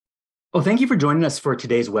Well, thank you for joining us for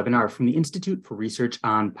today's webinar from the Institute for Research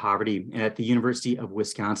on Poverty at the University of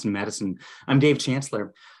Wisconsin-Madison. I'm Dave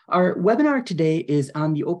Chancellor. Our webinar today is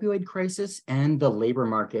on the opioid crisis and the labor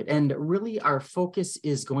market. And really our focus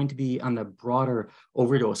is going to be on the broader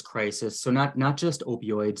overdose crisis. So not just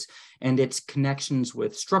opioids and its connections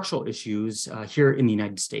with structural issues here in the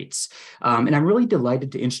United States. And I'm really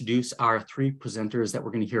delighted to introduce our three presenters that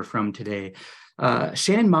we're going to hear from today.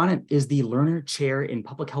 Shannon Monnat is the Lerner Chair in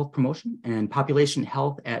Public Health Promotion and Population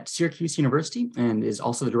Health at Syracuse University and is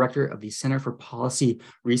also the Director of the Center for Policy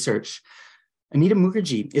Research. Anita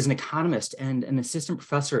Mukherjee is an economist and an assistant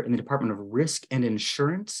professor in the Department of Risk and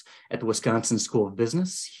Insurance at the Wisconsin School of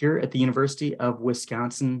Business here at the University of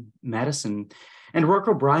Wisconsin-Madison. And Rourke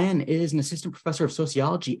O'Brien is an assistant professor of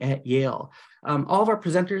sociology at Yale. All of our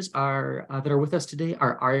presenters that are with us today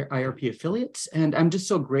are IRP affiliates, and I'm just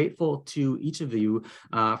so grateful to each of you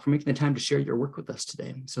for making the time to share your work with us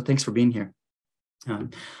today. So thanks for being here.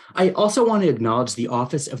 I also want to acknowledge the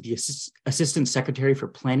Office of the Assistant Secretary for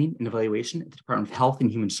Planning and Evaluation at the Department of Health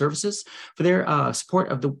and Human Services for their support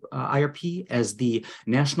of the IRP as the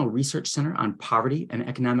National Research Center on Poverty and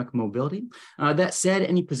Economic Mobility. That said,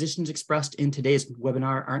 any positions expressed in today's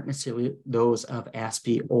webinar aren't necessarily those of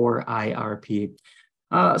ASPE or IRP.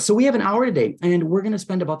 So we have an hour today, and we're going to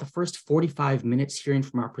spend about the first 45 minutes hearing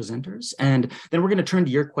from our presenters, and then we're going to turn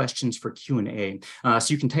to your questions for Q&A.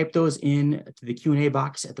 So you can type those in to the Q&A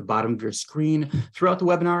box at the bottom of your screen throughout the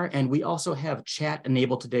webinar, and we also have chat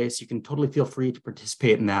enabled today, so you can totally feel free to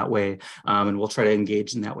participate in that way, and we'll try to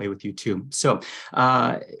engage in that way with you too. So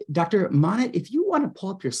Dr. Monnat, if you want to pull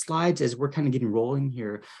up your slides as we're kind of getting rolling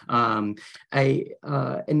here, I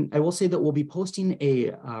will say that we'll be posting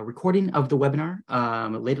a recording of the webinar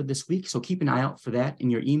later this week, so keep an eye out for that in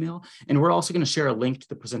your email. And we're also going to share a link to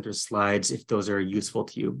the presenter's slides if those are useful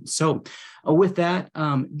to you. So with that,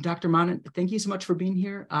 Dr. Monnat, thank you so much for being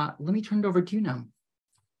here. Let me turn it over to you now.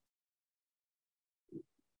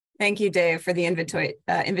 Thank you, Dave, for the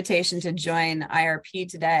invitation to join IRP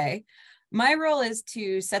today. My role is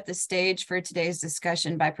to set the stage for today's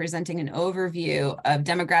discussion by presenting an overview of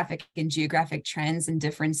demographic and geographic trends and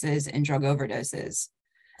differences in drug overdoses.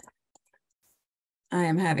 I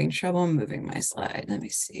am having trouble moving my slide. Let me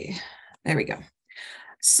see. There we go.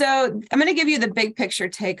 So I'm going to give you the big picture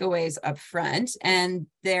takeaways up front, and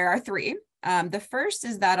there are three. The first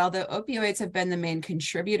is that although opioids have been the main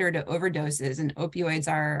contributor to overdoses, and opioids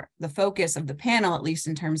are the focus of the panel, at least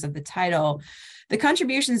in terms of the title, the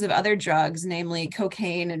contributions of other drugs, namely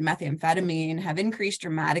cocaine and methamphetamine, have increased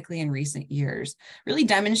dramatically in recent years, really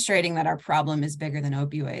demonstrating that our problem is bigger than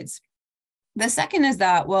opioids. The second is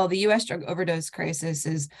that while the U.S. drug overdose crisis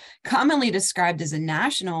is commonly described as a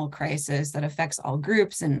national crisis that affects all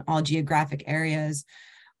groups and all geographic areas,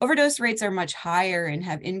 overdose rates are much higher and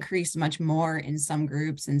have increased much more in some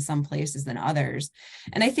groups in some places than others.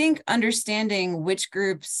 And I think understanding which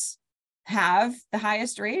groups have the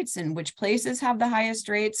highest rates and which places have the highest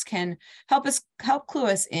rates can help clue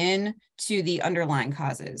us in to the underlying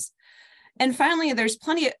causes. And finally, there's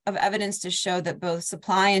plenty of evidence to show that both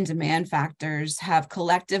supply and demand factors have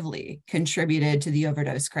collectively contributed to the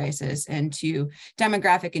overdose crisis and to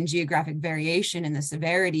demographic and geographic variation in the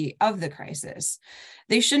severity of the crisis.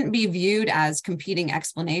 They shouldn't be viewed as competing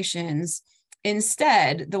explanations.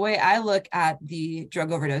 Instead, the way I look at the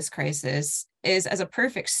drug overdose crisis is as a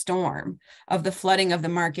perfect storm of the flooding of the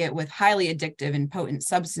market with highly addictive and potent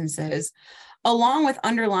substances, along with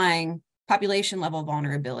underlying population level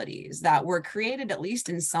vulnerabilities that were created, at least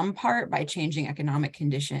in some part, by changing economic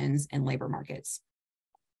conditions and labor markets.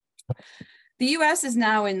 The US is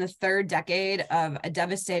now in the third decade of a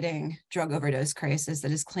devastating drug overdose crisis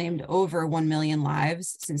that has claimed over 1 million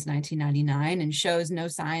lives since 1999 and shows no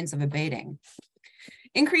signs of abating.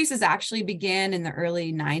 Increases actually began in the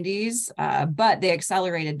early 90s, but they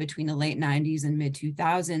accelerated between the late 90s and mid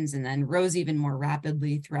 2000s and then rose even more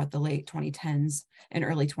rapidly throughout the late 2010s and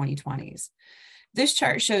early 2020s. This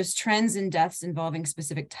chart shows trends in deaths involving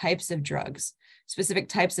specific types of drugs. Specific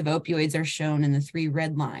types of opioids are shown in the three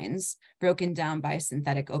red lines, broken down by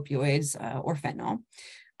synthetic opioids or fentanyl,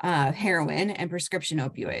 heroin, and prescription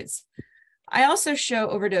opioids. I also show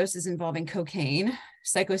overdoses involving cocaine,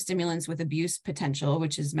 psychostimulants with abuse potential,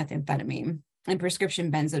 which is methamphetamine, and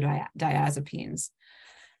prescription benzodiazepines.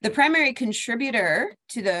 The primary contributor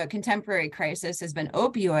to the contemporary crisis has been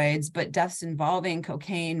opioids, but deaths involving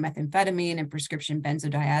cocaine, methamphetamine, and prescription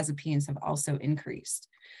benzodiazepines have also increased.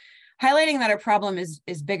 Highlighting that our problem is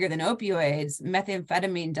bigger than opioids,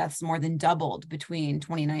 methamphetamine deaths more than doubled between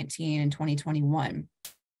 2019 and 2021.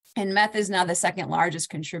 And meth is now the second largest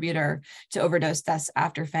contributor to overdose deaths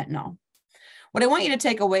after fentanyl. What I want you to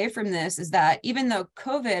take away from this is that even though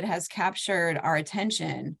COVID has captured our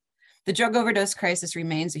attention, the drug overdose crisis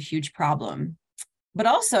remains a huge problem, but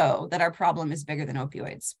also that our problem is bigger than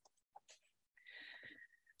opioids.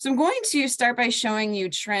 So I'm going to start by showing you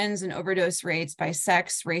trends in overdose rates by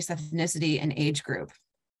sex, race, ethnicity, and age group.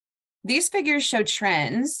 These figures show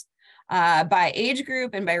trends by age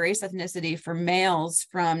group and by race ethnicity for males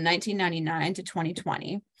from 1999 to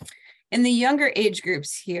 2020. In the younger age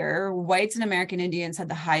groups here, whites and American Indians had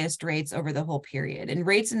the highest rates over the whole period, and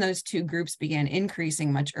rates in those two groups began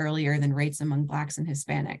increasing much earlier than rates among Blacks and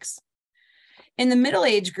Hispanics. In the middle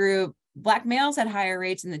age group, Black males had higher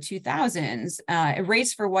rates in the 2000s.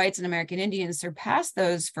 Rates for whites and American Indians surpassed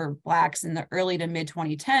those for Blacks in the early to mid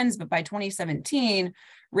 2010s, but by 2017,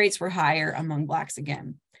 rates were higher among Blacks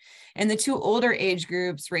again. In the two older age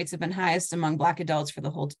groups, rates have been highest among Black adults for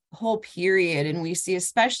the whole period, and we see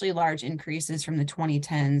especially large increases from the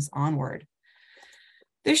 2010s onward.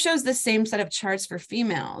 This shows the same set of charts for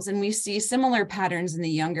females, and we see similar patterns in the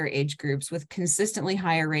younger age groups with consistently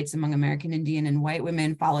higher rates among American Indian and white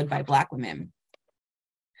women, followed by Black women.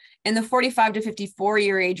 In the 45 to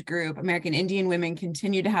 54-year age group, American Indian women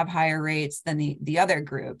continue to have higher rates than the other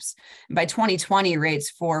groups. And by 2020, rates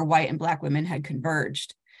for white and Black women had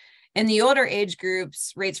converged. In the older age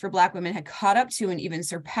groups, rates for Black women had caught up to and even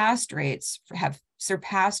surpassed rates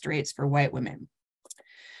for white women.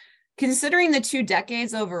 Considering the 2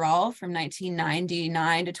 decades overall, from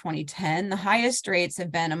 1999 to 2010, the highest rates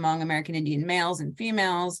have been among American Indian males and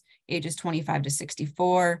females, ages 25 to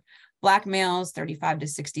 64, Black males 35 to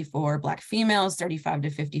 64, Black females 35 to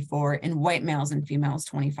 54, and white males and females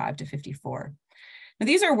 25 to 54. Now,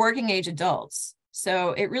 these are working age adults.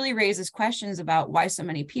 So it really raises questions about why so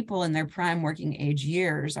many people in their prime working age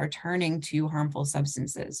years are turning to harmful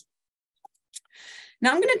substances. Now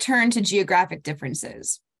I'm going to turn to geographic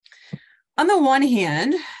differences. On the one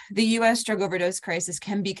hand, the US drug overdose crisis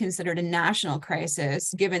can be considered a national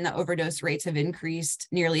crisis, given that overdose rates have increased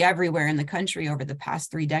nearly everywhere in the country over the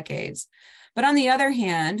past 3 decades. But on the other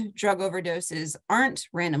hand, drug overdoses aren't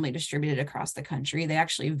randomly distributed across the country. They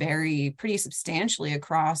actually vary pretty substantially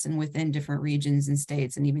across and within different regions and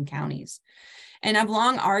states and even counties. And I've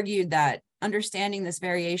long argued that understanding this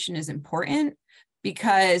variation is important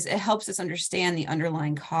because it helps us understand the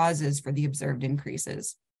underlying causes for the observed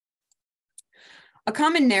increases. A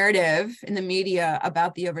common narrative in the media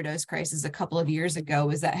about the overdose crisis a couple of years ago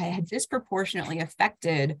was that it had disproportionately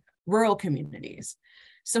affected rural communities.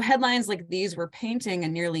 So headlines like these were painting a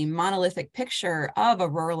nearly monolithic picture of a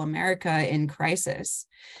rural America in crisis.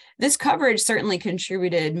 This coverage certainly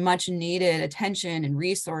contributed much needed attention and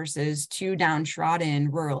resources to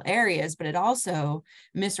downtrodden rural areas, but it also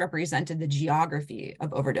misrepresented the geography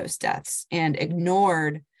of overdose deaths and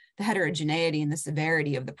ignored the heterogeneity and the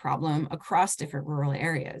severity of the problem across different rural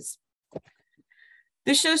areas.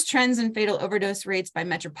 This shows trends in fatal overdose rates by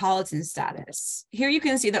metropolitan status. Here you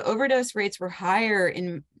can see the overdose rates were higher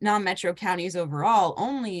in non-metro counties overall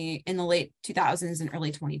only in the late 2000s and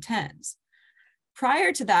early 2010s.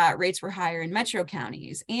 Prior to that, rates were higher in metro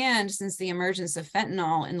counties, and since the emergence of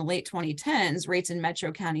fentanyl in the late 2010s, rates in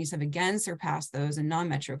metro counties have again surpassed those in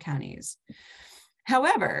non-metro counties.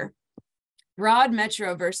 However, broad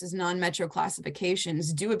metro versus non-metro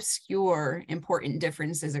classifications do obscure important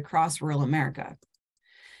differences across rural America.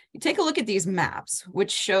 You take a look at these maps,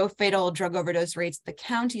 which show fatal drug overdose rates at the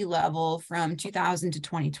county level from 2000 to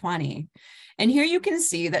 2020. And here you can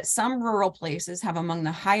see that some rural places have among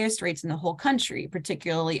the highest rates in the whole country,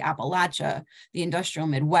 particularly Appalachia, the industrial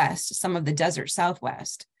Midwest, some of the desert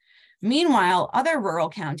Southwest. Meanwhile, other rural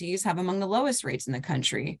counties have among the lowest rates in the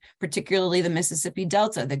country, particularly the Mississippi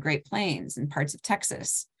Delta, the Great Plains, and parts of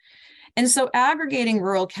Texas. And so aggregating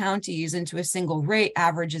rural counties into a single rate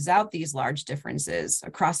averages out these large differences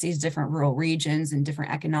across these different rural regions and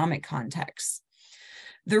different economic contexts.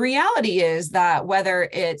 The reality is that whether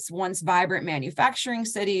it's once vibrant manufacturing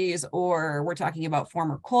cities or we're talking about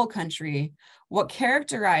former coal country, what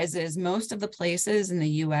characterizes most of the places in the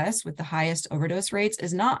US with the highest overdose rates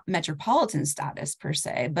is not metropolitan status per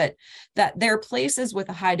se, but that they're places with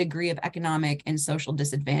a high degree of economic and social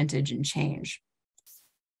disadvantage and change.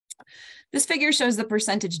 This figure shows the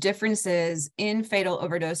percentage differences in fatal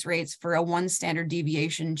overdose rates for a 1 standard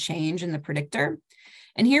deviation change in the predictor.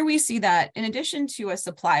 And here we see that in addition to a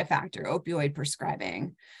supply factor, opioid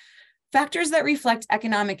prescribing, factors that reflect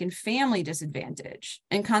economic and family disadvantage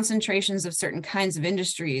and concentrations of certain kinds of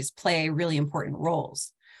industries play really important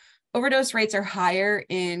roles. Overdose rates are higher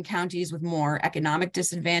in counties with more economic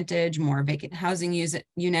disadvantage, more vacant housing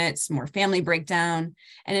units, more family breakdown,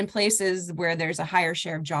 and in places where there's a higher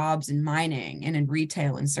share of jobs in mining and in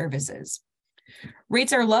retail and services.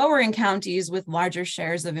 Rates are lower in counties with larger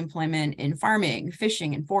shares of employment in farming,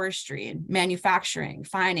 fishing, and forestry, and manufacturing,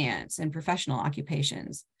 finance, and professional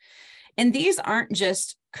occupations. And these aren't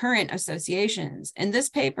just current associations. In this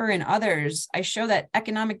paper and others, I show that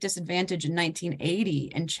economic disadvantage in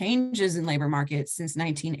 1980 and changes in labor markets since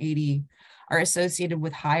 1980 are associated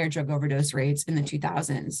with higher drug overdose rates in the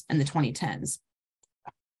 2000s and the 2010s.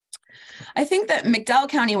 I think that McDowell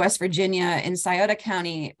County, West Virginia, and Scioto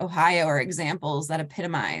County, Ohio, are examples that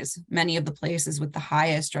epitomize many of the places with the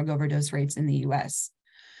highest drug overdose rates in the US.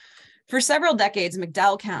 For several decades,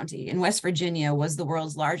 McDowell County in West Virginia was the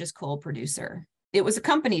world's largest coal producer. It was a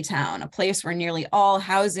company town, a place where nearly all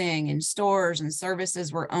housing and stores and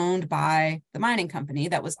services were owned by the mining company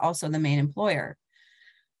that was also the main employer.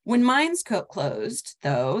 When mines closed,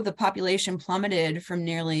 though, the population plummeted from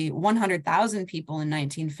nearly 100,000 people in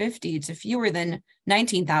 1950 to fewer than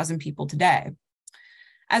 19,000 people today.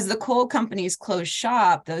 As the coal companies closed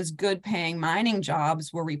shop, those good-paying mining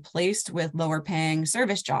jobs were replaced with lower-paying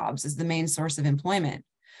service jobs as the main source of employment.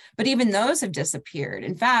 But even those have disappeared.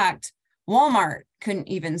 In fact, Walmart couldn't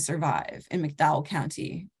even survive in McDowell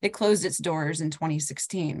County. It closed its doors in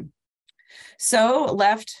 2016. So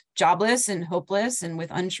left jobless and hopeless and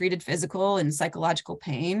with untreated physical and psychological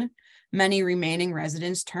pain, many remaining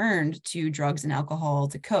residents turned to drugs and alcohol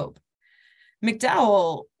to cope.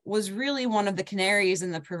 McDowell was really one of the canaries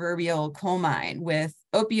in the proverbial coal mine, with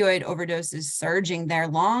opioid overdoses surging there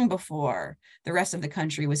long before the rest of the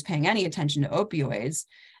country was paying any attention to opioids,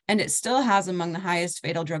 and it still has among the highest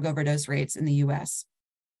fatal drug overdose rates in the US.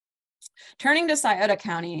 Turning to Scioto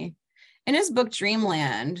County, in his book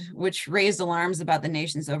Dreamland, which raised alarms about the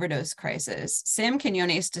nation's overdose crisis, Sam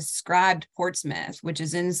Quinones described Portsmouth, which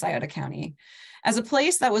is in Scioto County, as a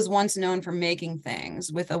place that was once known for making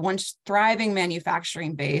things, with a once thriving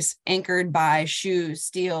manufacturing base anchored by shoe,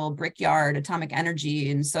 steel, brickyard, atomic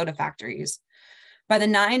energy, and soda factories. By the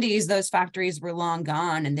 90s, those factories were long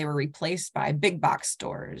gone, and they were replaced by big box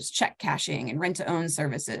stores, check cashing, and rent-to-own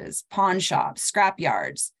services, pawn shops, scrap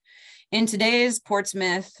yards. In today's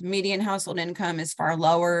Portsmouth, median household income is far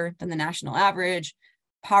lower than the national average.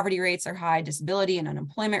 Poverty rates are high, disability and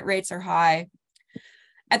unemployment rates are high.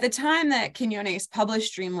 At the time that Quinones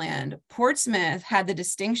published Dreamland, Portsmouth had the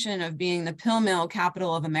distinction of being the pill mill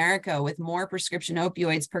capital of America, with more prescription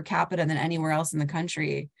opioids per capita than anywhere else in the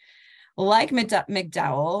country. Like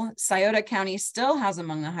McDowell, Scioto County still has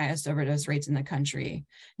among the highest overdose rates in the country,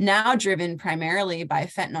 now driven primarily by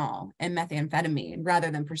fentanyl and methamphetamine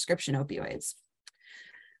rather than prescription opioids.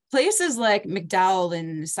 Places like McDowell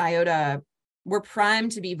and Scioto were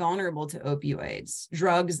primed to be vulnerable to opioids,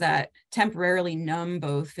 drugs that temporarily numb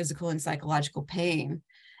both physical and psychological pain.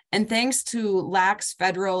 And thanks to lax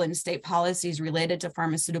federal and state policies related to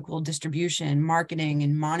pharmaceutical distribution, marketing,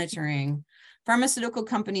 and monitoring, pharmaceutical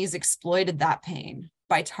companies exploited that pain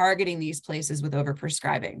by targeting these places with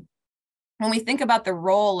overprescribing. When we think about the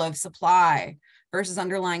role of supply versus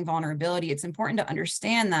underlying vulnerability, it's important to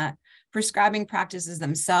understand that prescribing practices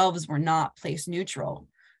themselves were not place neutral.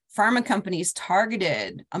 Pharma companies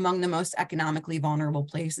targeted among the most economically vulnerable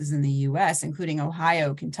places in the US, including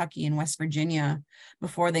Ohio, Kentucky, and West Virginia,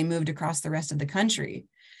 before they moved across the rest of the country.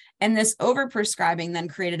 And this overprescribing then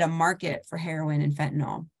created a market for heroin and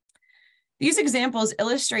fentanyl. These examples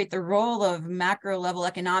illustrate the role of macro-level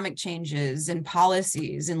economic changes and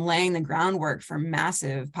policies in laying the groundwork for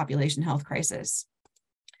massive population health crisis.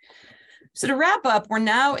 So to wrap up, we're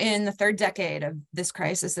now in the third decade of this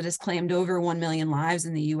crisis that has claimed over 1 million lives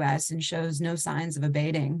in the US and shows no signs of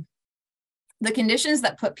abating. The conditions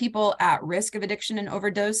that put people at risk of addiction and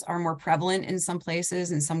overdose are more prevalent in some places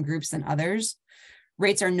and some groups than others.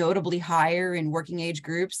 Rates are notably higher in working age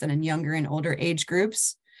groups than in younger and older age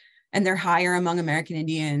groups. And they're higher among American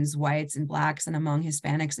Indians, whites, and Blacks, and among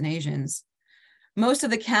Hispanics and Asians. Most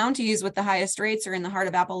of the counties with the highest rates are in the heart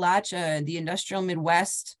of Appalachia, the industrial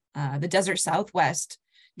Midwest, the desert Southwest,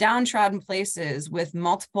 downtrodden places with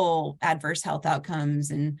multiple adverse health outcomes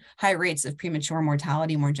and high rates of premature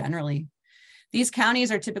mortality more generally. These counties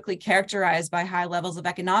are typically characterized by high levels of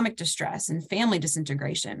economic distress and family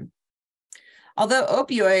disintegration. Although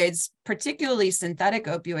opioids, particularly synthetic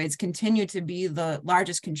opioids, continue to be the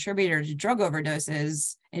largest contributor to drug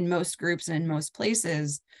overdoses in most groups and in most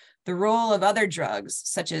places, the role of other drugs,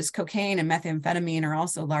 such as cocaine and methamphetamine, are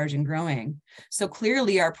also large and growing. So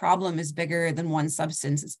clearly our problem is bigger than one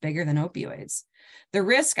substance, it's bigger than opioids. The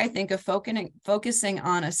risk, I think, of focusing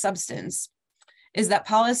on a substance is that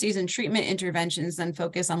policies and treatment interventions then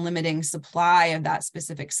focus on limiting supply of that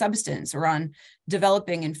specific substance, or on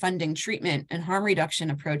developing and funding treatment and harm reduction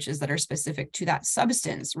approaches that are specific to that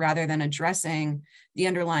substance, rather than addressing the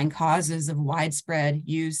underlying causes of widespread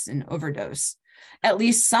use and overdose, at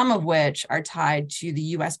least some of which are tied to the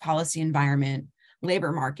US policy environment,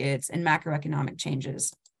 labor markets, and macroeconomic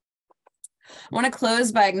changes. I want to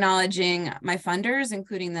close by acknowledging my funders,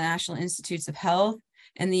 including the National Institutes of Health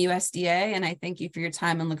and the USDA, and I thank you for your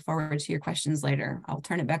time and look forward to your questions later. I'll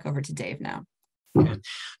turn it back over to Dave now. Okay.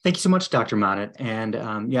 Thank you so much, Dr. Monnat.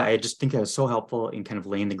 And yeah, I just think that was so helpful in kind of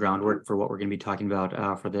laying the groundwork for what we're going to be talking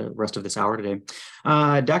about for the rest of this hour today.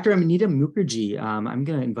 Dr. Anita Mukherjee, I'm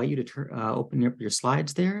going to invite you to open up your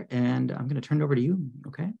slides there, and I'm going to turn it over to you,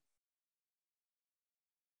 okay?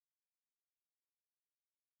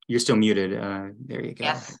 You're still muted. There you go.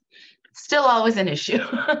 Yes, still always an issue.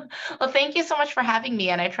 Well, thank you so much for having me,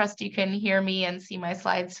 and I trust you can hear me and see my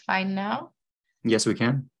slides fine now. Yes, we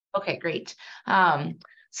can. Okay, great.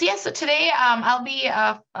 So today I'll be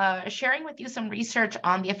sharing with you some research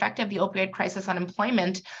on the effect of the opioid crisis on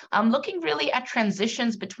employment, looking really at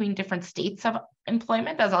transitions between different states of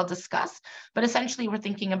employment, as I'll discuss. But essentially, we're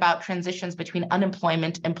thinking about transitions between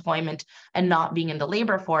unemployment, employment, and not being in the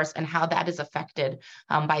labor force, and how that is affected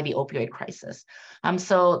by the opioid crisis.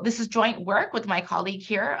 So this is joint work with my colleague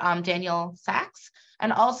here, Daniel Sachs,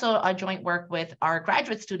 and also a joint work with our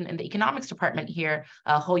graduate student in the economics department here,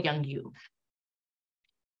 Ho Young Yu.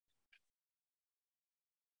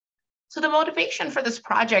 So the motivation for this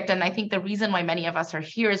project, and I think the reason why many of us are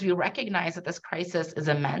here, is we recognize that this crisis is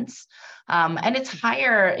immense, and it's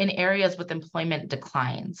higher in areas with employment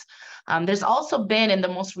declines. There's also been, in the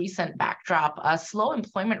most recent backdrop, a slow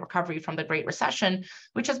employment recovery from the Great Recession,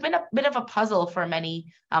 which has been a bit of a puzzle for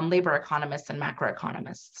many labor economists and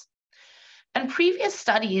macroeconomists. And previous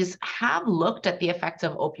studies have looked at the effects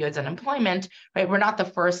of opioids on employment, right? We're not the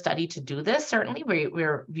first study to do this, certainly. We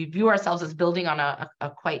view ourselves as building on a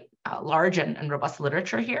quite large and robust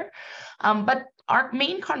literature here. But our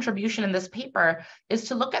main contribution in this paper is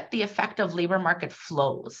to look at the effect of labor market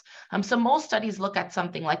flows. So most studies look at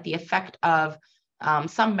something like the effect of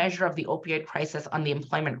some measure of the opioid crisis on the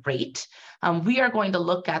employment rate. We are going to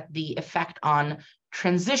look at the effect on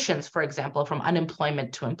transitions, for example, from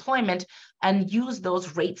unemployment to employment, and use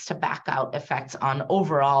those rates to back out effects on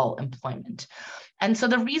overall employment. And so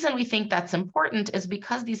the reason we think that's important is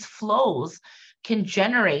because these flows can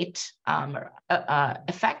generate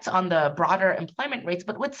effects on the broader employment rates,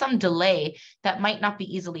 but with some delay that might not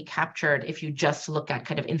be easily captured if you just look at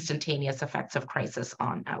kind of instantaneous effects of crisis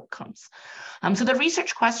on outcomes. So the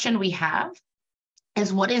research question we have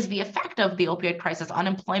is, what is the effect of the opioid crisis on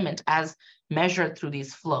employment as measured through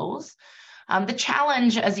these flows? The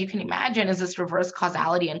challenge, as you can imagine, is this reverse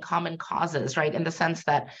causality and common causes, right? In the sense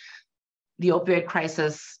that the opioid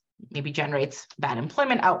crisis maybe generates bad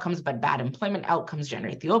employment outcomes, but bad employment outcomes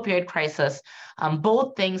generate the opioid crisis.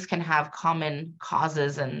 Both things can have common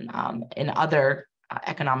causes and in other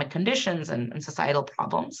economic conditions and societal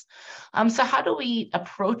problems. So how do we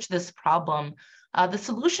approach this problem? The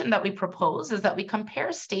solution that we propose is that we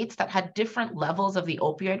compare states that had different levels of the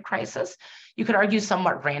opioid crisis, you could argue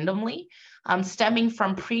somewhat randomly, stemming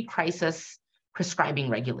from pre-crisis prescribing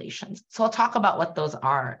regulations. So I'll talk about what those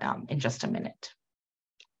are in just a minute.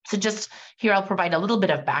 So just here, I'll provide a little bit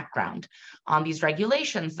of background on these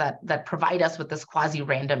regulations that provide us with this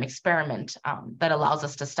quasi-random experiment that allows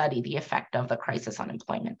us to study the effect of the crisis on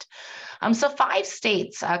employment. So 5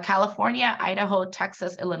 states, California, Idaho,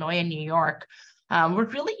 Texas, Illinois, and New York, were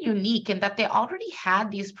really unique in that they already had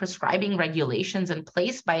these prescribing regulations in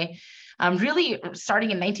place by really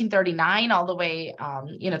starting in 1939 all the way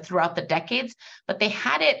throughout the decades. But they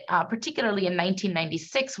had it particularly in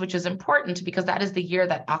 1996, which is important because that is the year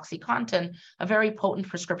that OxyContin, a very potent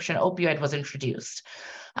prescription opioid, was introduced.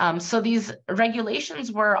 So these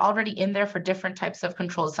regulations were already in there for different types of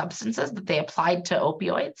controlled substances that they applied to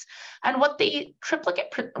opioids. And what the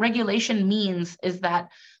triplicate regulation means is that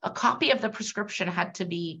a copy of the prescription had to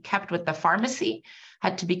be kept with the pharmacy,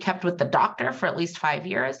 had to be kept with the doctor for at least 5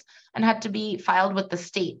 years, and had to be filed with the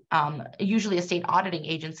state, usually a state auditing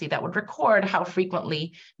agency that would record how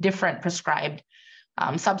frequently different prescribed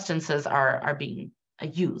substances are being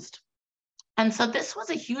used. And so this was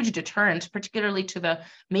a huge deterrent, particularly to the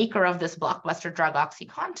maker of this blockbuster drug,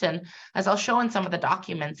 OxyContin, as I'll show in some of the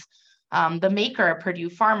documents. The maker, Purdue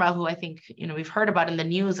Pharma, who I think we've heard about in the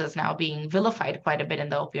news as now being vilified quite a bit in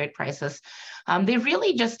the opioid crisis, they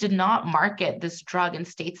really just did not market this drug in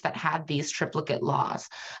states that had these triplicate laws.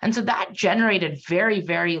 And so that generated very,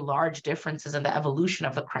 very large differences in the evolution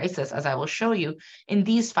of the crisis, as I will show you, in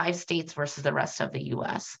these 5 states versus the rest of the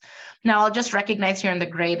US. Now, I'll just recognize here in the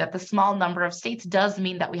gray that the small number of states does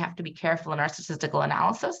mean that we have to be careful in our statistical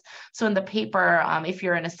analysis. So in the paper, if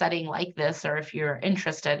you're in a setting like this, or if you're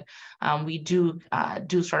interested, we do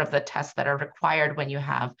sort of the tests that are required when you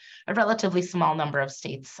have a relatively small number of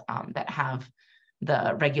states that have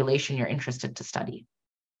the regulation you're interested to study.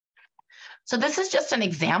 So this is just an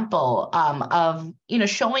example of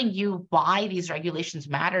showing you why these regulations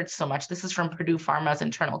mattered so much. This is from Purdue Pharma's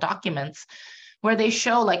internal documents, where they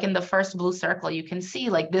show, like in the first blue circle, you can see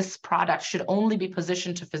like this product should only be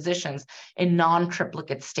positioned to physicians in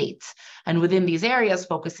non-triplicate states, and within these areas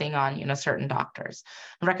focusing on certain doctors.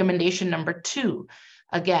 Recommendation number 2,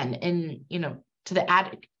 again, in to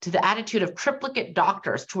the attitude of triplicate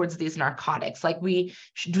doctors towards these narcotics. Like, we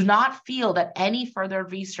do not feel that any further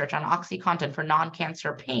research on OxyContin for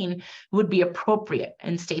non-cancer pain would be appropriate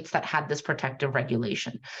in states that had this protective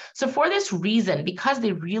regulation. So for this reason, because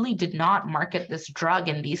they really did not market this drug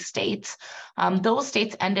in these states, those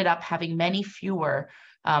states ended up having many fewer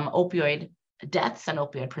opioid deaths and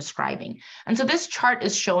opioid prescribing. And so this chart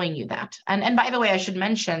is showing you that. And by the way, I should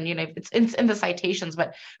mention, it's in the citations,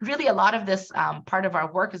 but really a lot of this part of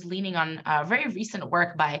our work is leaning on very recent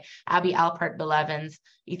work by Abby Alpert, Bill Evans,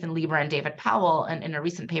 Ethan Lieber, and David Powell, and in a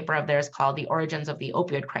recent paper of theirs called The Origins of the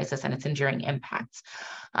Opioid Crisis and Its Enduring Impacts.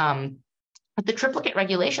 But the triplicate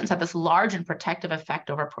regulations have this large and protective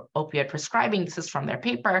effect over opioid prescribing. This is from their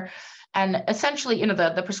paper. And essentially,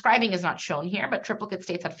 the prescribing is not shown here, but triplicate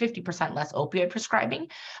states had 50% less opioid prescribing.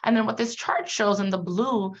 And then what this chart shows in the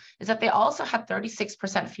blue is that they also had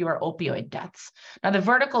 36% fewer opioid deaths. Now, the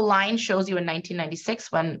vertical line shows you in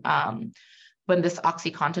 1996 when this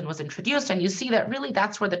OxyContin was introduced. And you see that really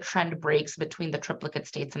that's where the trend breaks between the triplicate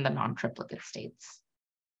states and the non-triplicate states.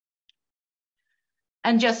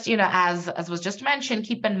 And just, as was just mentioned,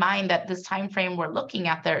 keep in mind that this time frame we're looking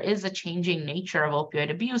at, there is a changing nature of opioid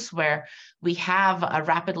abuse, where we have a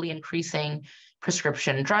rapidly increasing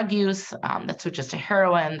prescription drug use that switches to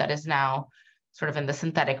heroin, that is now sort of in the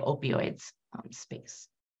synthetic opioids space.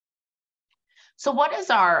 So what is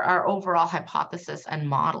our overall hypothesis and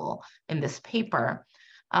model in this paper?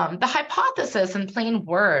 The hypothesis, in plain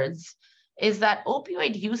words, is that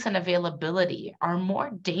opioid use and availability are more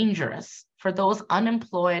dangerous for those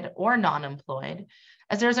unemployed or non-employed,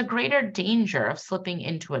 as there's a greater danger of slipping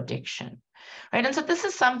into addiction, right? And so this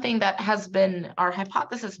is something that has been our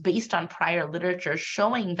hypothesis based on prior literature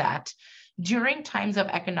showing that during times of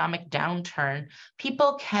economic downturn,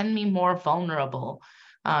 people can be more vulnerable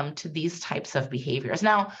to these types of behaviors.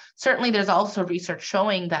 Now, certainly there's also research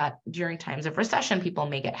showing that during times of recession, people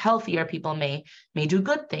may get healthier, people may do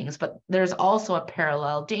good things, but there's also a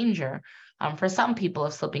parallel danger for some people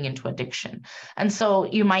of slipping into addiction. And so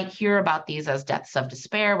you might hear about these as deaths of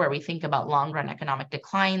despair, where we think about long-run economic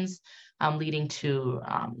declines leading to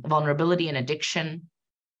vulnerability and addiction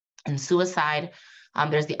and suicide.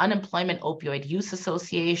 There's the Unemployment Opioid Use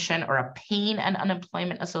Association, or a Pain and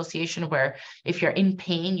Unemployment Association, where if you're in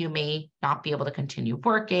pain, you may not be able to continue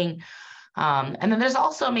working. And then there's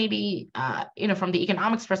also maybe, from the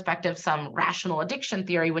economics perspective, some rational addiction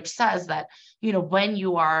theory, which says that, when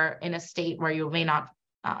you are in a state where you may not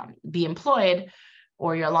be employed,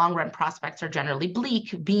 or your long-run prospects are generally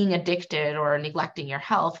bleak, being addicted or neglecting your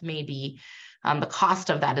health, maybe the cost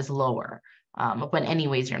of that is lower when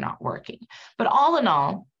anyways you're not working. But all in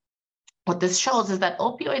all, what this shows is that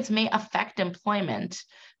opioids may affect employment,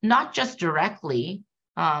 not just directly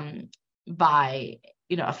by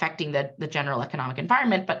affecting the general economic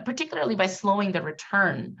environment, but particularly by slowing the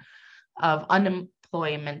return of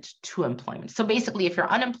unemployment to employment. So basically, if you're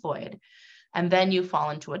unemployed and then you fall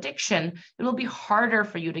into addiction, it will be harder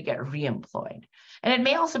for you to get reemployed. And it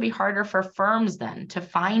may also be harder for firms then to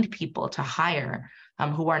find people to hire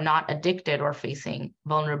who are not addicted or facing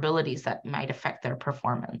vulnerabilities that might affect their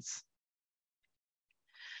performance.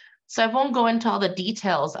 So I won't go into all the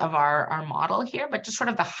details of our model here, but just sort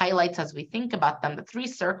of the highlights as we think about them. The 3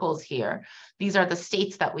 circles here, these are the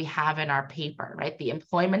states that we have in our paper, right? The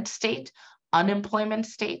employment state, unemployment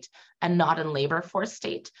state, and not in labor force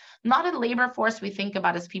state. Not in labor force, we think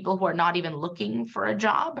about as people who are not even looking for a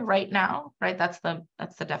job right now, right? That's the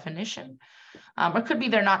definition. Or could be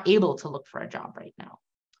they're not able to look for a job right now.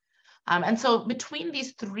 And so between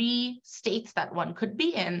these 3 states that one could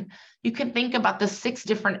be in, you can think about the 6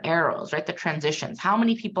 different arrows, right? The transitions. How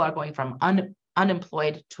many people are going from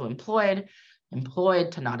unemployed to employed,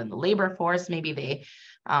 employed to not in the labor force. Maybe they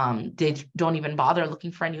don't even bother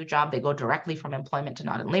looking for a new job. They go directly from employment to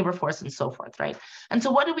not in labor force and so forth, right? And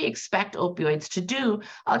so what do we expect opioids to do?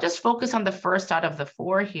 I'll just focus on the first out of the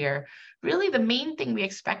four here. Really, the main thing we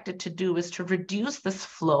expect it to do is to reduce this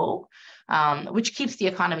flow, which keeps the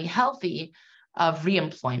economy healthy, of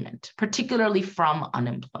reemployment, particularly from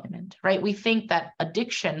unemployment, right? We think that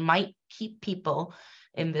addiction might keep people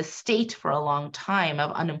in this state for a long time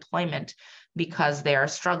of unemployment because they are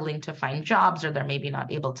struggling to find jobs, or they're maybe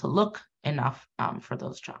not able to look enough for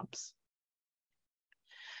those jobs.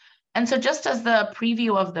 And so just as the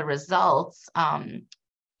preview of the results,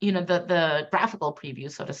 the graphical preview,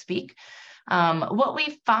 so to speak, what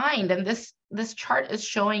we find, and this chart is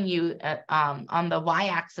showing you on the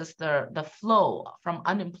y-axis the flow from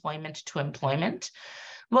unemployment to employment.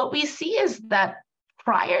 What we see is that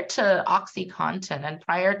prior to OxyContin and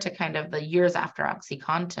prior to kind of the years after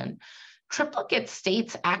OxyContin, triplicate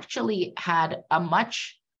states actually had a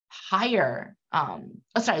much higher,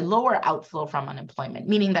 lower outflow from unemployment,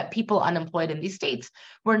 meaning that people unemployed in these states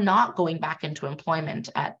were not going back into employment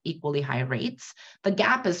at equally high rates. The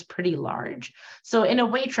gap is pretty large. So in a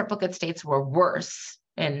way, triplicate states were worse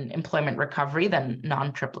in employment recovery than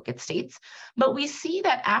non-triplicate states. But we see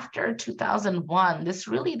that after 2001,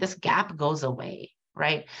 this gap goes away,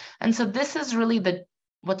 right? And so this is really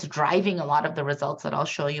what's driving a lot of the results that I'll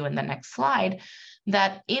show you in the next slide,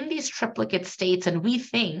 that in these triplicate states, and we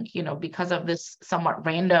think, because of this somewhat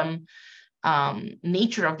random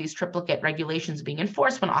nature of these triplicate regulations being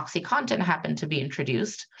enforced when OxyContin happened to be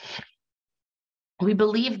introduced, we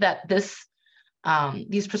believe that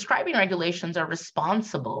these prescribing regulations are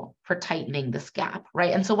responsible for tightening this gap,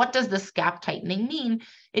 right? And so what does this gap tightening mean?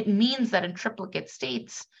 It means that in triplicate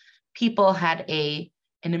states, people had an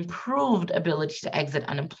improved ability to exit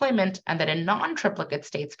unemployment, and that in non-triplicate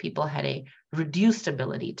states, people had a reduced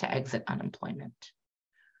ability to exit unemployment.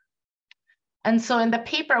 And so in the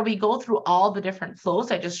paper, we go through all the different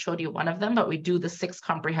flows. I just showed you one of them, but we do the 6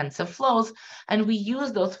 comprehensive flows, and we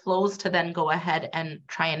use those flows to then go ahead and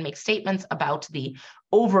try and make statements about the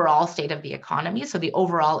overall state of the economy. So the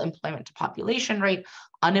overall employment to population rate,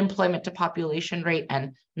 unemployment to population rate,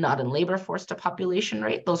 and not in labor force to population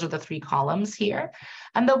rate. Those are the 3 columns here.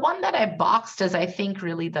 And the one that I boxed is, I think,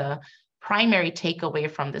 really the primary takeaway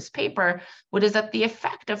from this paper, which is that the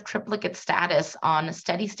effect of triplicate status on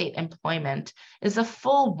steady state employment is a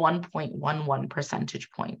full 1.11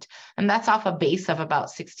 percentage point. And that's off a base of about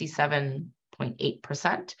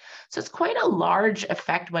 67.8%. So it's quite a large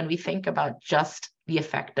effect when we think about just the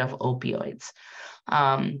effect of opioids.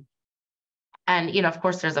 And, of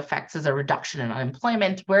course, there's effects as a reduction in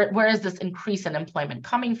unemployment. Where is this increase in employment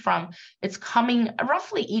coming from? It's coming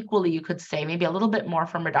roughly equally, you could say, maybe a little bit more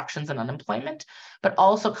from reductions in unemployment, but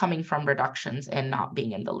also coming from reductions in not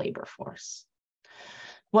being in the labor force.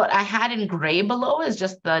 What I had in gray below is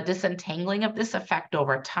just the disentangling of this effect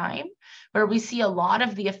over time, where we see a lot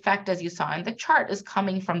of the effect, as you saw in the chart, is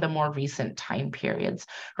coming from the more recent time periods,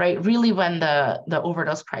 right? Really when the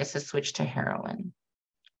overdose crisis switched to heroin.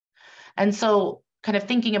 And so kind of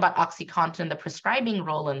thinking about OxyContin, the prescribing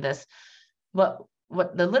role in this, what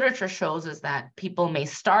the literature shows is that people may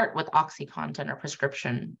start with OxyContin or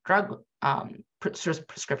prescription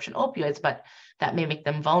opioids, but that may make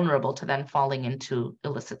them vulnerable to then falling into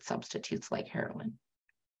illicit substitutes like heroin.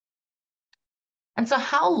 And so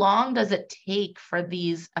how long does it take for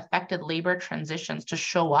these affected labor transitions to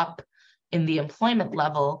show up in the employment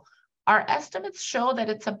level? Our estimates show that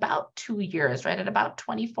it's about 2 years, right? At about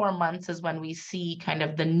 24 months is when we see kind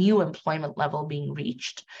of the new employment level being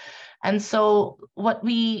reached. And so what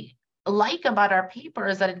we like about our paper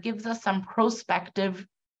is that it gives us some prospective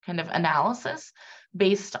kind of analysis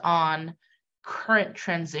based on current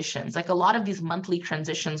transitions, like a lot of these monthly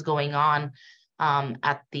transitions going on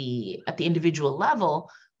at the individual level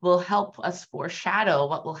will help us foreshadow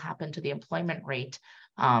what will happen to the employment rate.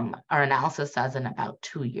 Our analysis says in about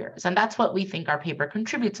 2 years. And that's what we think our paper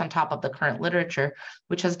contributes on top of the current literature,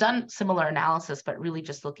 which has done similar analysis, but really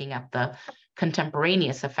just looking at the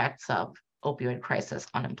contemporaneous effects of opioid crisis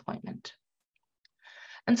on employment.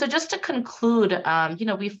 And so just to conclude,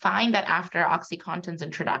 we find that after OxyContin's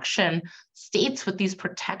introduction, states with these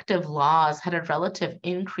protective laws had a relative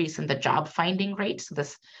increase in the job finding rate. So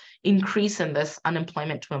this increase in this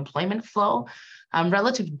unemployment to employment flow,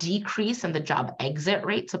 relative decrease in the job exit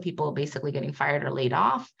rate. So people basically getting fired or laid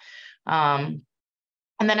off. And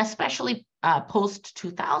then especially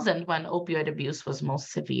post-2000 when opioid abuse was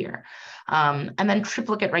most severe. And then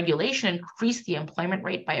triplicate regulation increased the employment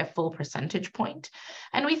rate by a full percentage point.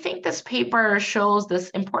 And we think this paper shows this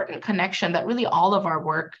important connection that really all of our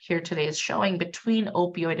work here today is showing between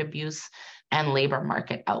opioid abuse and labor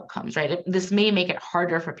market outcomes, right? This may make it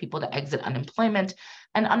harder for people to exit unemployment,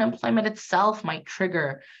 and unemployment itself might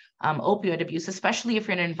trigger opioid abuse, especially if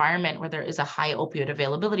you're in an environment where there is a high opioid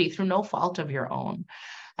availability through no fault of your own.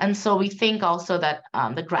 And so we think also that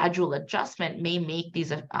the gradual adjustment may make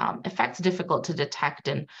these effects difficult to detect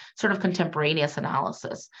in sort of contemporaneous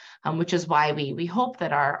analysis, which is why we hope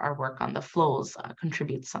that our work on the flows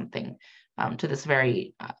contributes something to this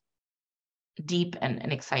very deep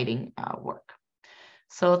and exciting work.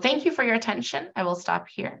 So thank you for your attention. I will stop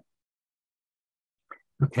here.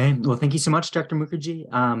 Okay, well, thank you so much, Dr. Mukherjee.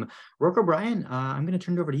 Rourke O'Brien, I'm going to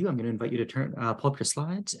turn it over to you. I'm going to invite you to pull up your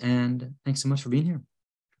slides, and thanks so much for being here.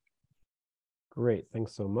 Great,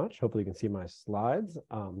 thanks so much. Hopefully you can see my slides.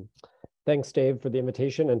 Thanks, Dave, for the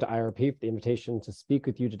invitation, and to IRP for the invitation to speak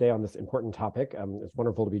with you today on this important topic. It's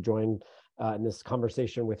wonderful to be joined in this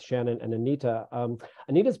conversation with Shannon and Anita.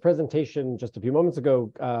 Anita's presentation just a few moments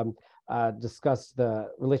ago discussed the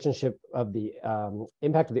relationship of the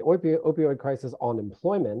impact of the opioid crisis on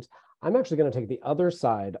employment. I'm actually going to take the other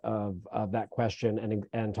side of that question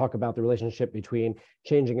and talk about the relationship between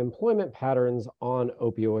changing employment patterns on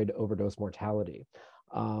opioid overdose mortality.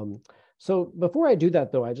 So before I do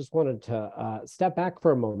that, though, I just wanted to step back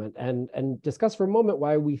for a moment and discuss for a moment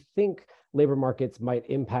why we think labor markets might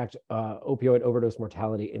impact opioid overdose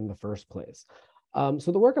mortality in the first place.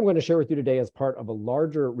 So the work I'm going to share with you today is part of a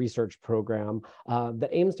larger research program that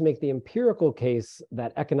aims to make the empirical case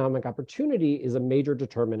that economic opportunity is a major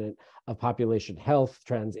determinant of population health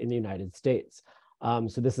trends in the United States.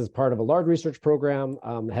 So this is part of a large research program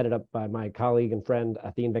headed up by my colleague and friend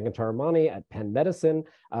Athene Venkataramani at Penn Medicine.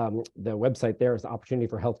 The website there is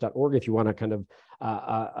opportunityforhealth.org if you want to kind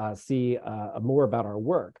of see more about our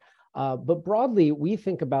work. But broadly, we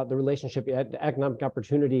think about the relationship economic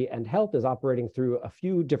opportunity and health as operating through a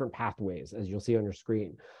few different pathways, as you'll see on your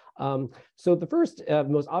screen. So the first,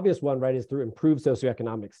 most obvious one, right, is through improved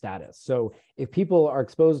socioeconomic status. So if people are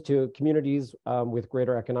exposed to communities with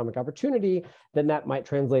greater economic opportunity, then that might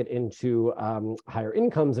translate into higher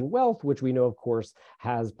incomes and wealth, which we know, of course,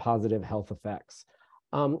 has positive health effects.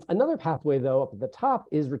 Another pathway, though, up at the top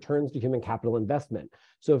is returns to human capital investment.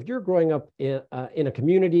 So if you're growing up in a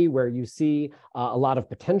community where you see a lot of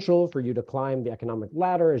potential for you to climb the economic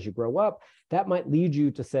ladder as you grow up, that might lead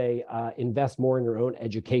you to, say, invest more in your own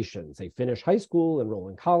education, say, finish high school, enroll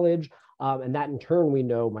in college, and that in turn we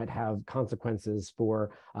know might have consequences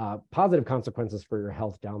for, positive consequences for your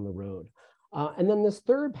health down the road. And then this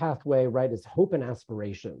third pathway, right, is hope and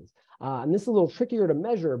aspirations. And this is a little trickier to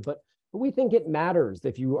measure, but we think it matters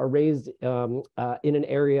if you are raised in an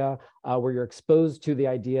area where you're exposed to the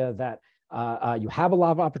idea that you have a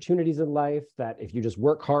lot of opportunities in life, that if you just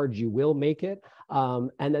work hard, you will make it.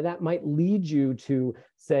 And that might lead you to,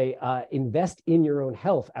 say, invest in your own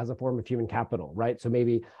health as a form of human capital, right? So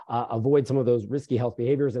maybe avoid some of those risky health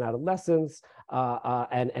behaviors in adolescence,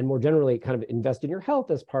 and more generally kind of invest in your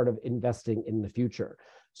health as part of investing in the future.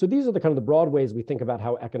 So these are the kind of the broad ways we think about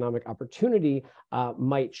how economic opportunity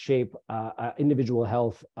might shape individual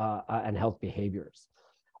health and health behaviors.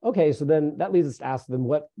 Okay, so then that leads us to ask them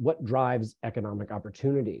what drives economic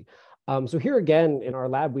opportunity. So here again, in our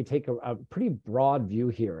lab, we take a pretty broad view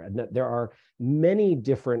here, and that there are many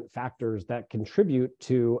different factors that contribute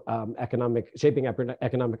to shaping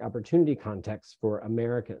economic opportunity contexts for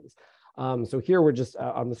Americans. So here we're just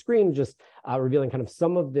on the screen, just revealing kind of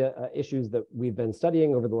some of the issues that we've been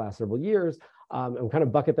studying over the last several years, and kind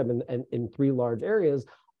of bucket them in three large areas.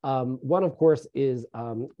 One, of course, is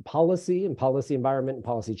policy environment and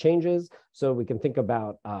policy changes. So we can think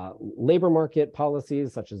about labor market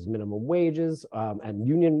policies such as minimum wages and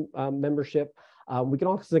union membership. We can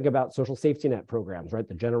also think about social safety net programs, right?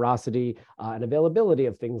 The generosity and availability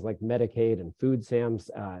of things like Medicaid and food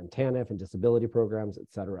stamps and TANF and disability programs,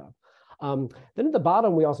 et cetera. Then at the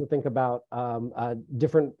bottom, we also think about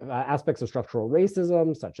different aspects of structural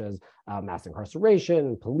racism, such as mass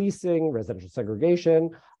incarceration, policing, residential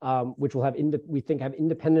segregation, which will have, we think, have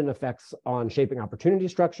independent effects on shaping opportunity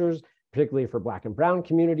structures, particularly for Black and Brown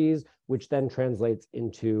communities, which then translates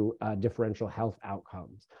into differential health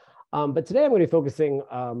outcomes. But today I'm going to be focusing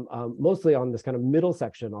mostly on this kind of middle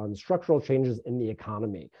section on structural changes in the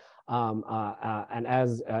economy. And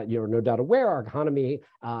as you're no doubt aware, our economy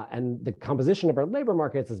and the composition of our labor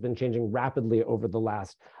markets has been changing rapidly over the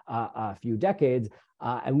last few decades.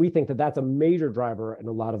 And we think that that's a major driver in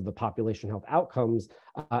a lot of the population health outcomes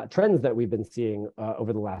trends that we've been seeing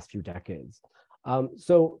over the last few decades.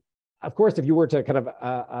 So, of course, if you were to kind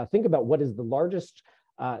of think about what is the largest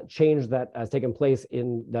change that has taken place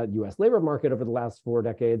in the US labor market over the last 4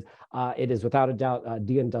 decades, it is without a doubt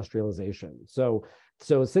deindustrialization. So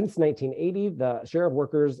since 1980, the share of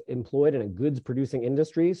workers employed in a goods producing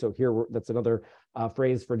industry, so here that's another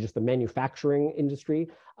phrase for just the manufacturing industry,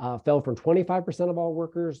 fell from 25% of all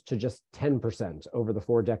workers to just 10% over the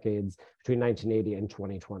 4 decades between 1980 and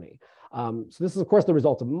 2020. So this is, of course, the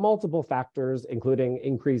result of multiple factors, including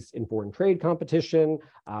increase in foreign trade competition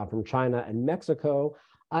from China and Mexico,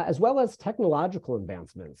 as well as technological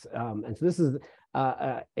advancements. And so this is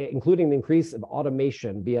including the increase of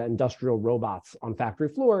automation via industrial robots on factory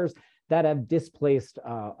floors that have displaced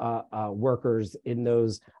workers in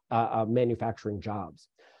those manufacturing jobs.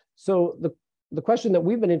 So the question that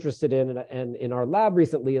we've been interested in and in our lab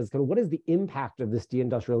recently is kind of what is the impact of this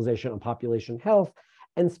deindustrialization on population health,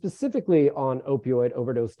 and specifically on opioid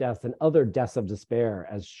overdose deaths and other deaths of despair,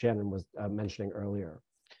 as Shannon was mentioning earlier.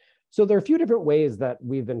 So there are a few different ways that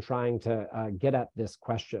we've been trying to get at this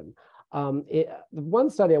question. One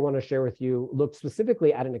study I want to share with you looked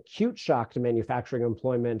specifically at an acute shock to manufacturing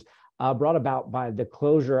employment brought about by the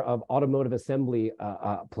closure of automotive assembly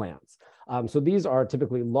plants. So these are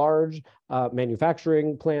typically large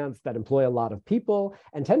manufacturing plants that employ a lot of people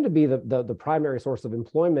and tend to be the primary source of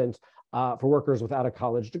employment for workers without a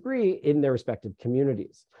college degree in their respective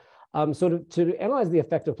communities. So to analyze the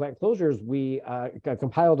effect of plant closures, we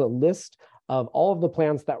compiled a list of all of the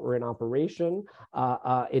plants that were in operation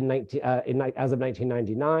as of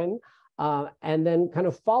 1999, and then kind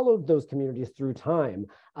of followed those communities through time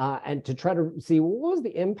and to try to see what was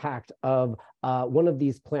the impact of one of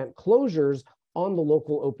these plant closures on the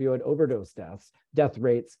local opioid overdose death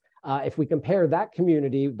rates. If we compare that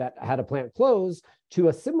community that had a plant close to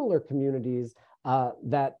a similar communities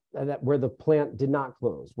that where the plant did not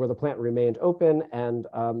close, where the plant remained open and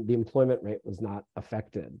the employment rate was not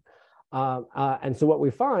affected. And so what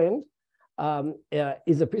we find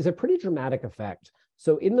is a pretty dramatic effect.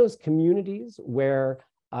 So in those communities where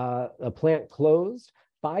a plant closed,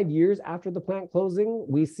 5 years after the plant closing,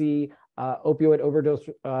 we see opioid overdose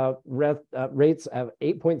rates of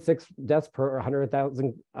 8.6 deaths per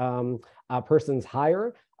 100,000 persons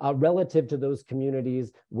higher relative to those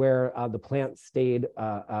communities where the plant stayed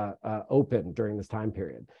open during this time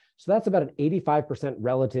period. So that's about an 85%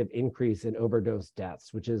 relative increase in overdose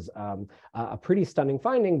deaths, which is a pretty stunning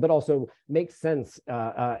finding, but also makes sense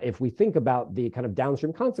if we think about the kind of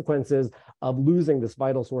downstream consequences of losing this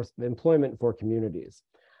vital source of employment for communities.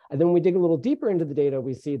 And then when we dig a little deeper into the data,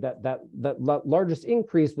 we see that that largest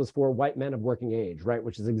increase was for white men of working age, right,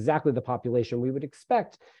 which is exactly the population we would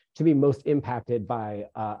expect to be most impacted by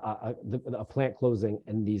a plant closing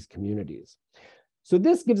in these communities. So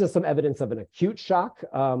this gives us some evidence of an acute shock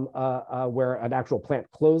where an actual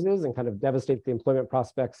plant closes and kind of devastates the employment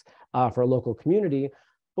prospects for a local community.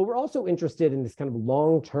 But we're also interested in this kind of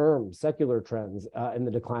long-term secular trends in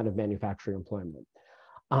the decline of manufacturing employment.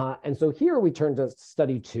 And so here we turn to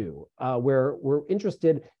study 2, where we're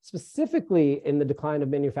interested specifically in the decline of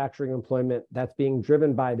manufacturing employment that's being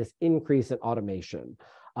driven by this increase in automation.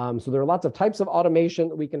 So there are lots of types of automation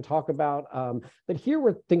that we can talk about, but here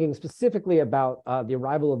we're thinking specifically about the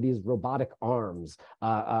arrival of these robotic arms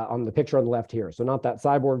on the picture on the left here. So not that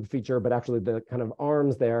cyborg feature, but actually the kind of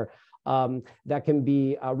arms there that can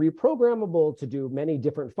be reprogrammable to do many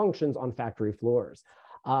different functions on factory floors.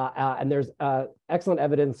 And there's excellent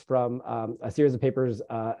evidence from a series of papers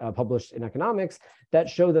published in economics that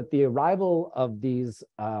show that the arrival of these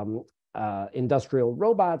industrial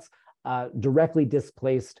robots directly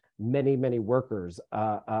displaced many, many workers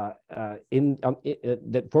that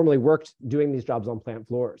formerly worked doing these jobs on plant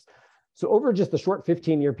floors. So over just the short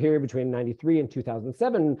 15-year period between 93 and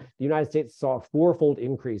 2007, the United States saw a 4-fold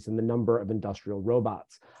increase in the number of industrial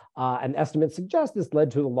robots. And estimates suggest this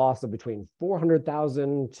led to the loss of between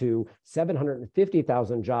 400,000 to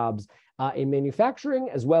 750,000 jobs in manufacturing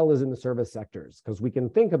as well as in the service sectors, because we can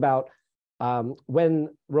think about when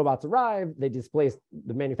robots arrive, they displace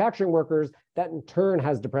the manufacturing workers. That in turn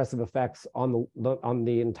has depressive effects on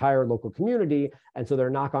the entire local community, and so there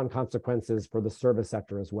are knock-on consequences for the service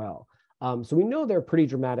sector as well. So we know there are pretty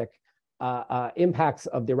dramatic impacts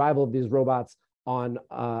of the arrival of these robots on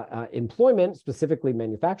employment, specifically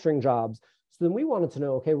manufacturing jobs. So then we wanted to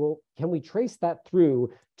know, okay, well, can we trace that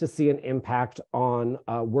through to see an impact on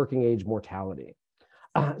working age mortality?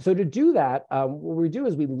 So to do that, what we do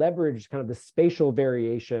is we leverage kind of the spatial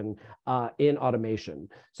variation in automation.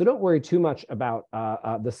 So don't worry too much about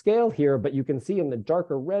the scale here, but you can see in the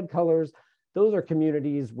darker red colors, those are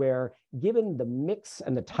communities where, given the mix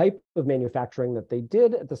and the type of manufacturing that they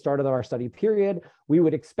did at the start of our study period, we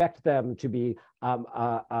would expect them to be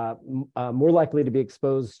more likely to be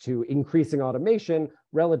exposed to increasing automation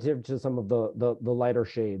relative to some of the lighter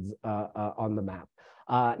shades on the map.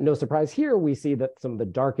 No surprise here, we see that some of the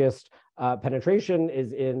darkest penetration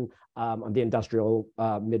is in the industrial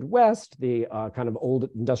Midwest, the kind of old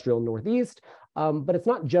industrial Northeast, but it's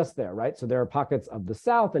not just there, right? So there are pockets of the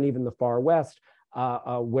South and even the far West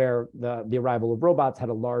where the arrival of robots had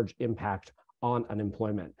a large impact on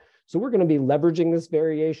unemployment. So we're going to be leveraging this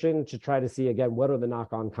variation to try to see, again, what are the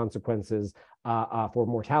knock-on consequences for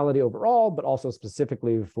mortality overall, but also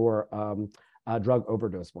specifically for drug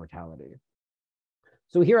overdose mortality.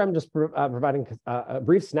 So here I'm just providing a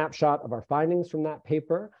brief snapshot of our findings from that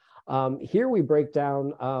paper. Here we break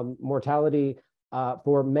down mortality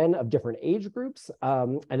for men of different age groups.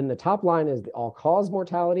 And in the top line is the all-cause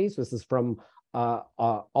mortality. So this is from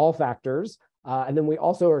all factors. And then we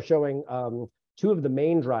also are showing two of the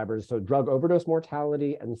main drivers, so drug overdose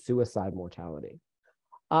mortality and suicide mortality.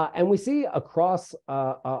 And we see across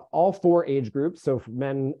all four age groups, so for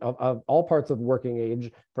men of all parts of working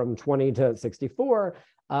age from 20 to 64,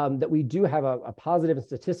 that we do have a positive and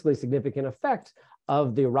statistically significant effect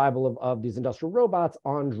of the arrival of these industrial robots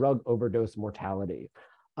on drug overdose mortality.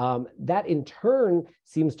 That in turn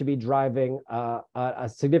seems to be driving a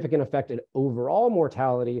significant effect in overall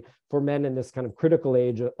mortality for men in this kind of critical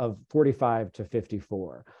age of 45 to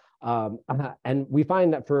 54. And we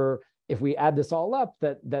find that if we add this all up,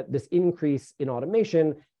 that this increase in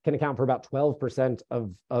automation can account for about 12%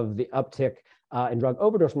 of the uptick in drug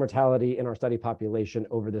overdose mortality in our study population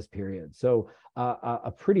over this period. So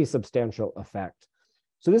a pretty substantial effect.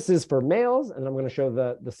 So this is for males, and I'm going to show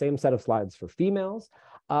the same set of slides for females.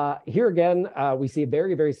 Here again, we see a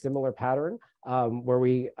very, very similar pattern where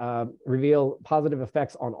we reveal positive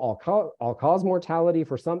effects on all-cause mortality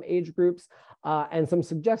for some age groups, and some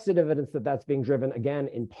suggested evidence that that's being driven, again,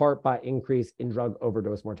 in part by increase in drug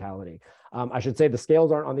overdose mortality. I should say the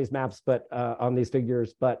scales aren't on these maps, but on these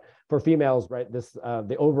figures, but for females, right,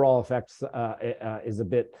 the overall effects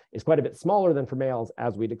is quite a bit smaller than for males,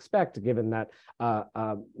 as we'd expect, given that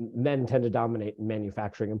men tend to dominate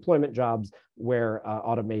manufacturing employment jobs where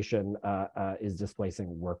automation is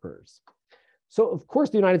displacing workers. So, of course,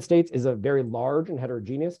 the United States is a very large and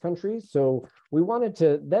heterogeneous country. So we wanted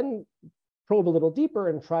to then probe a little deeper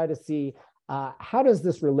and try to see how does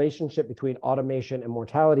this relationship between automation and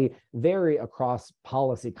mortality vary across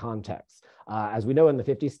policy contexts. As we know, in the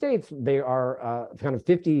 50 states, there are kind of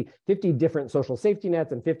 50 different social safety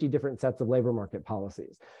nets and 50 different sets of labor market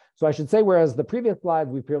policies. So I should say, whereas the previous slides,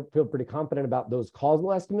 we feel pretty confident about those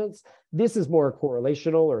causal estimates, this is more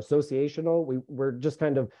correlational or associational. We're just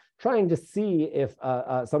kind of trying to see if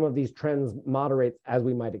some of these trends moderate as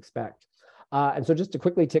we might expect. And so just to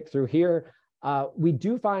quickly tick through here, we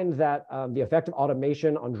do find that the effect of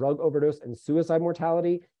automation on drug overdose and suicide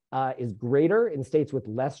mortality is greater in states with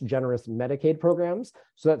less generous Medicaid programs.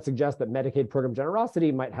 So that suggests that Medicaid program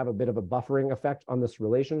generosity might have a bit of a buffering effect on this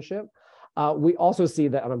relationship. We also see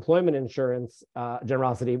that unemployment insurance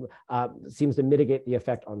generosity seems to mitigate the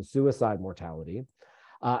effect on suicide mortality.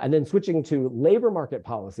 And then switching to labor market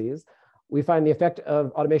policies, we find the effect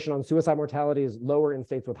of automation on suicide mortality is lower in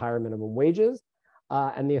states with higher minimum wages.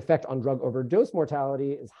 And the effect on drug overdose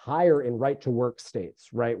mortality is higher in right-to-work states,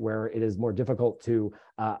 right, where it is more difficult for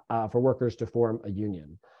workers to form a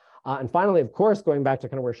union. And finally, of course, going back to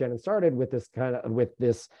kind of where Shannon started with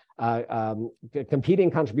this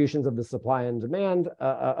competing contributions of the supply and demand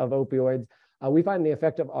of opioids, we find the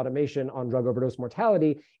effect of automation on drug overdose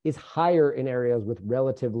mortality is higher in areas with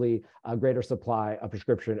relatively greater supply of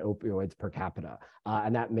prescription opioids per capita.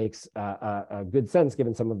 And that makes a good sense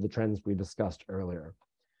given some of the trends we discussed earlier.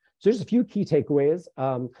 So just a few key takeaways.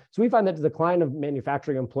 So we find that the decline of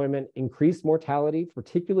manufacturing employment increased mortality,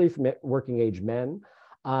 particularly from working age men.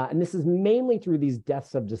 And this is mainly through these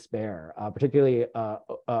deaths of despair, particularly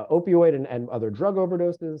opioid and other drug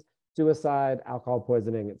overdoses, suicide, alcohol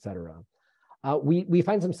poisoning, et cetera. We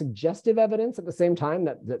find some suggestive evidence at the same time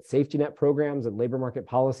that safety net programs and labor market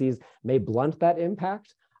policies may blunt that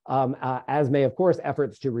impact, as may, of course,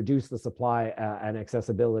 efforts to reduce the supply and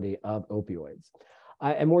accessibility of opioids.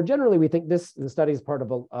 And more generally, we think this study is part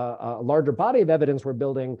of a larger body of evidence we're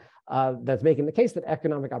building that's making the case that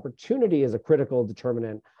economic opportunity is a critical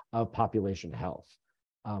determinant of population health.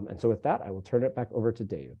 And so with that, I will turn it back over to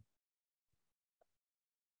Dave.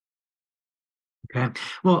 Okay.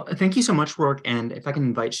 Well, thank you so much, Rourke. And if I can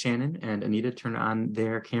invite Shannon and Anita to turn on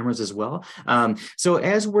their cameras as well. So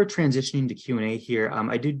as we're transitioning to Q&A here,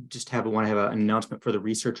 I did just want to have an announcement for the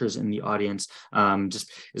researchers in the audience.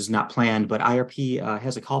 Just is not planned, but IRP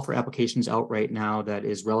has a call for applications out right now that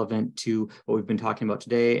is relevant to what we've been talking about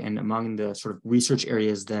today. And among the sort of research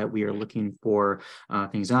areas that we are looking for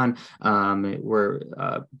things on, we're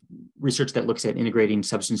research that looks at integrating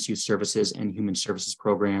substance use services and human services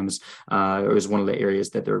programs. It was one of the areas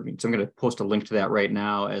that they're, so I'm going to post a link to that right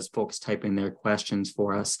now as folks type in their questions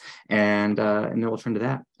for us, and then we'll turn to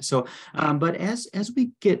that. So, but as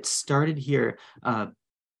we get started here,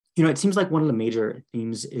 it seems like one of the major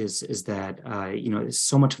themes is that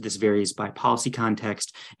so much of this varies by policy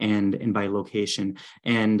context and by location.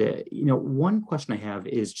 And one question I have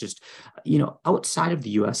is just outside of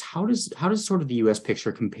the U.S., how does sort of the U.S.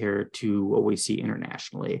 picture compare to what we see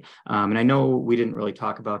internationally? And I know we didn't really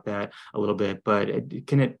talk about that a little bit, but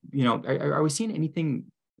are we seeing anything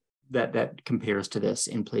that compares to this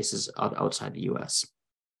in places outside the U.S.?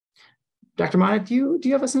 Dr. Monnat, do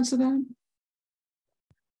you have a sense of that?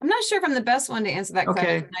 I'm not sure if I'm the best one to answer that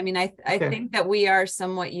question. I mean, I think that we are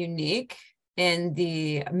somewhat unique in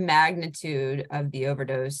the magnitude of the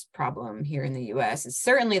overdose problem here in the US. It's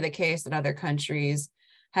certainly the case that other countries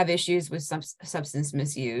have issues with substance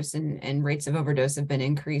misuse, and rates of overdose have been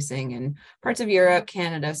increasing in parts of Europe,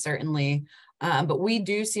 Canada, certainly. But we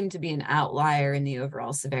do seem to be an outlier in the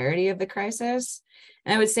overall severity of the crisis.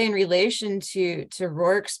 And I would say in relation to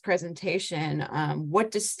Rourke's presentation, what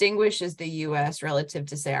distinguishes the US relative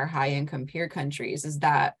to, say, our high-income peer countries is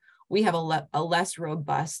that we have a less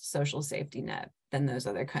robust social safety net than those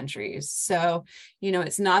other countries. So,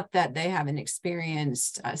 it's not that they haven't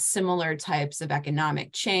experienced similar types of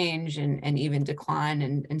economic change and even decline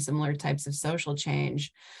in similar types of social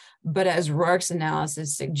change. But as Rourke's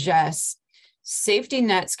analysis suggests, safety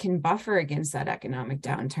nets can buffer against that economic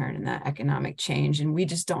downturn and that economic change. And we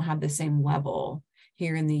just don't have the same level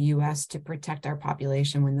here in the US to protect our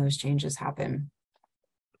population when those changes happen.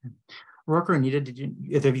 Rourke or Anita,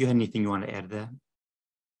 either of you have anything you want to add to that?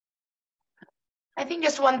 I think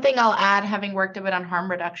just one thing I'll add, having worked a bit on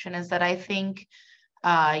harm reduction, is that I think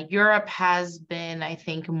Europe has been,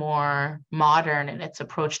 more modern in its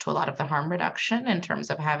approach to a lot of the harm reduction in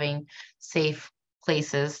terms of having safe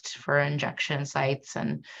places for injection sites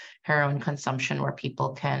and heroin consumption where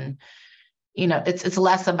people can, it's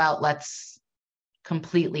less about let's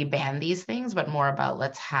completely ban these things, but more about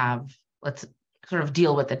let's sort of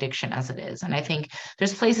deal with addiction as it is. And I think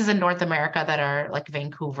there's places in North America that are like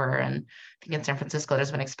Vancouver, and I think in San Francisco,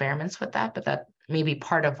 there's been experiments with that, but that may be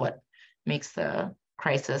part of what makes the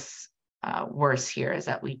crisis worse here, is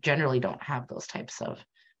that we generally don't have those types of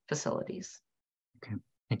facilities. Okay.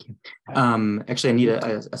 Thank you. Actually,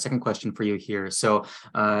 Anita, a second question for you here. So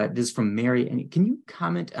this is from Mary. And can you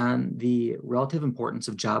comment on the relative importance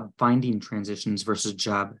of job finding transitions versus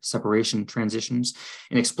job separation transitions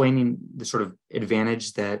in explaining the sort of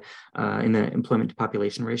advantage that in the employment to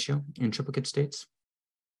population ratio in triplicate states?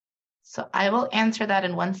 So I will answer that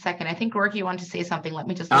in 1 second. I think, Rourke, you want to say something. Let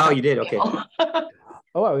me just. Oh, you did? Okay.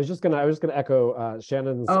 Oh, I was just gonna echo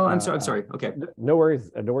Shannon's. Oh, I'm sorry. Okay. No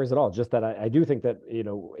worries at all. Just that I do think that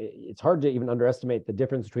it's hard to even underestimate the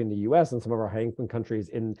difference between the U.S. and some of our high-income countries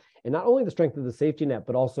in not only the strength of the safety net,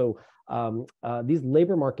 but also these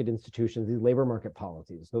labor market institutions, these labor market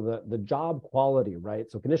policies. So the job quality,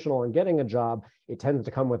 right? So conditional on getting a job, it tends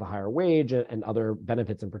to come with a higher wage and other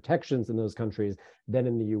benefits and protections in those countries than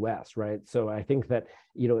in the U.S., right? So I think that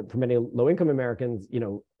for many low-income Americans,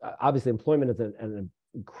 obviously employment is a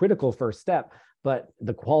critical first step, but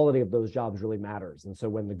the quality of those jobs really matters. And so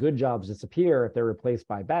when the good jobs disappear, if they're replaced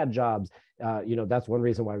by bad jobs, that's one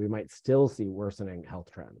reason why we might still see worsening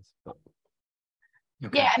health trends.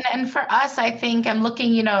 Okay. Yeah, and for us, I think I'm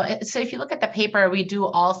looking, so if you look at the paper, we do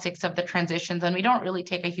all 6 of the transitions, and we don't really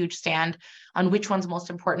take a huge stand on which one's most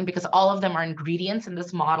important, because all of them are ingredients in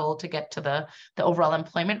this model to get to the overall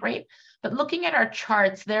employment rate. But looking at our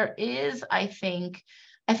charts, there is, I think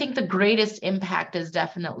the greatest impact is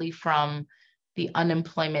definitely from the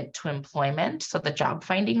unemployment to employment, so the job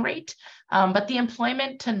finding rate. But the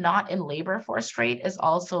employment to not in labor force rate is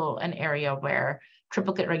also an area where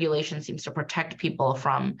triplicate regulation seems to protect people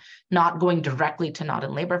from not going directly to not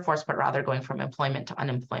in labor force, but rather going from employment to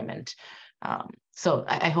unemployment. So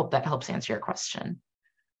I hope that helps answer your question.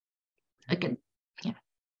 Again, yeah.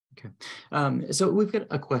 Okay. So we've got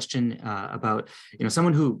a question about,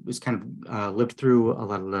 someone who was kind of lived through a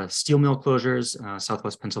lot of the steel mill closures,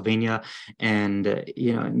 Southwest Pennsylvania. And,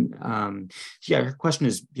 her question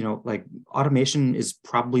is, like automation is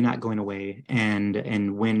probably not going away.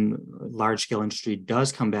 And when large scale industry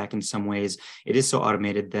does come back in some ways, it is so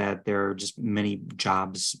automated that there are just many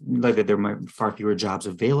jobs, like that there are far fewer jobs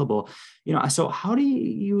available. So how do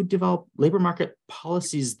you develop labor market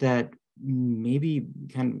policies that maybe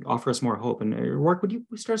can offer us more hope? And Rourke, would you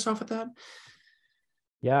start us off with that?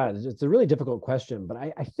 Yeah, it's a really difficult question, but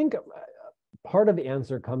I think part of the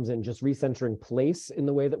answer comes in just recentering place in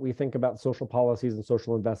the way that we think about social policies and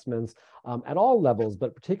social investments at all levels,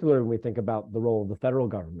 but particularly when we think about the role of the federal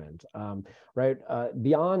government, right?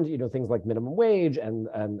 Beyond things like minimum wage and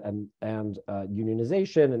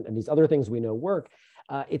unionization and these other things we know work.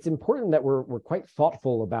 It's important that we're quite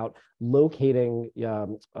thoughtful about locating,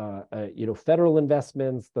 federal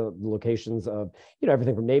investments, the locations of,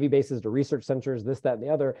 everything from Navy bases to research centers, this, that, and the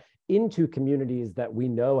other, into communities that we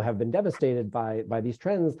know have been devastated by these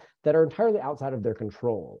trends that are entirely outside of their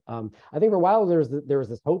control. I think for a while there was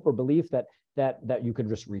this hope or belief that you could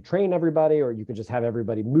just retrain everybody, or you could just have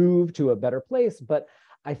everybody move to a better place, but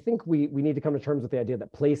I think we need to come to terms with the idea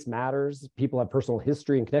that place matters. People have personal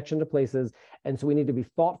history and connection to places. And so we need to be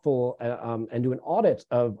thoughtful and do an audit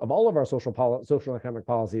of all of our social and economic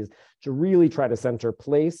policies to really try to center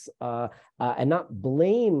place and not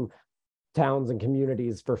blame towns and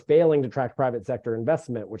communities for failing to attract private sector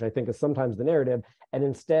investment, which I think is sometimes the narrative, and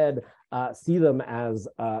instead see them as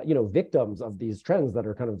victims of these trends that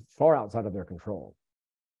are kind of far outside of their control.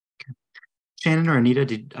 Okay. Shannon or Anita,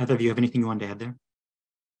 did either of you have anything you wanted to add there?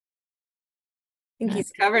 I think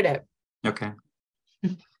he's covered it. Okay.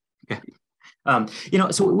 Okay.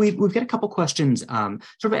 So we've got a couple questions, sort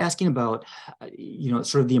of asking about,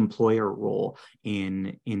 sort of the employer role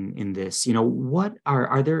in this. What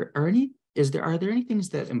are there any things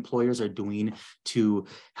that employers are doing to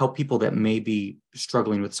help people that may be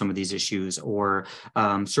struggling with some of these issues, or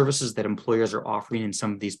services that employers are offering in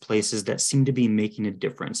some of these places that seem to be making a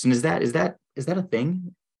difference? And is that a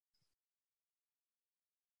thing?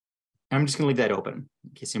 I'm just going to leave that open in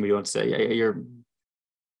case anybody wants to say.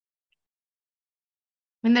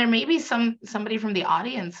 There may be somebody from the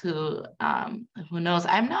audience who knows.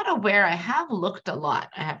 I'm not aware. I have looked a lot,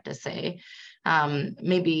 I have to say.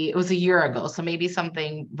 Maybe it was a year ago, so maybe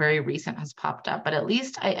something very recent has popped up, but at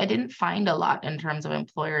least I didn't find a lot in terms of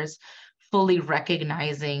employers fully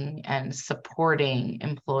recognizing and supporting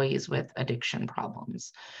employees with addiction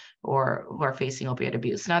problems or who are facing opioid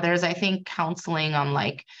abuse. Now, there's, I think, counseling on,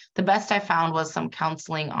 like, the best I found was some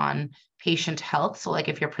counseling on patient health. So like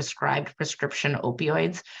if you're prescribed prescription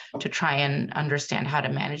opioids, to try and understand how to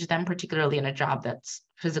manage them, particularly in a job that's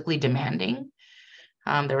physically demanding.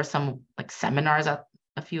 There were some like seminars at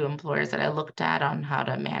a few employers that I looked at on how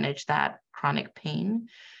to manage that chronic pain.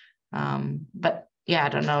 But yeah, I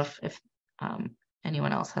don't know if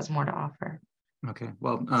anyone else has more to offer. Okay,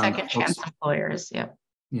 well, second chance employers, yeah.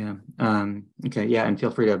 Yeah. Okay. Yeah, and feel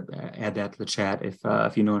free to add that to the chat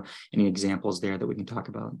if you know any examples there that we can talk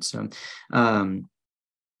about. So,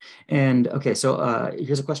 and okay, so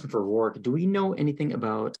here's a question for Rourke. Do we know anything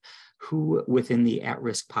about who within the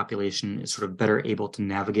at-risk population is sort of better able to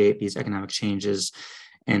navigate these economic changes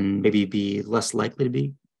and maybe be less likely to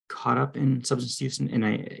be caught up in substance use? And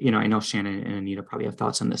I know Shannon and Anita probably have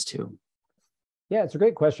thoughts on this too. Yeah, it's a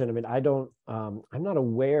great question. I mean, I'm not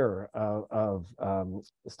aware of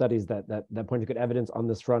studies that point to good evidence on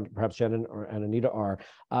this front. Perhaps Shannon and Anita are.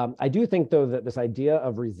 I do think, though, that this idea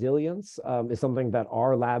of resilience is something that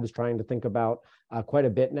our lab is trying to think about quite a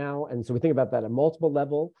bit now. And so we think about that at multiple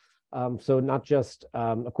levels. So not just,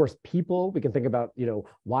 of course, people. We can think about,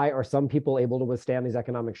 why are some people able to withstand these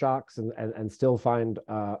economic shocks and still find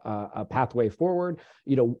a pathway forward?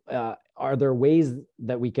 Are there ways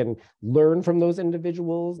that we can learn from those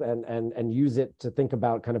individuals and use it to think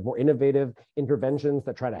about kind of more innovative interventions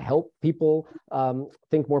that try to help people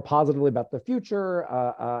think more positively about the future,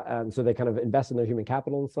 and so they kind of invest in their human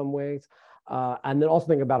capital in some ways? And then also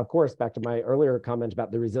think about, of course, back to my earlier comment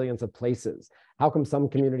about the resilience of places. How come some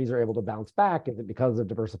communities are able to bounce back? Is it because of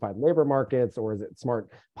diversified labor markets, or is it smart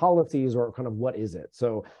policies, or kind of what is it?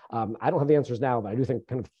 So I don't have the answers now, but I do think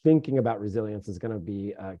kind of thinking about resilience is going to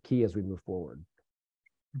be key as we move forward.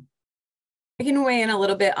 I can weigh in a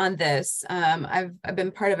little bit on this. I've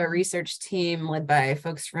been part of a research team led by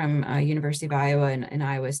folks from University of Iowa and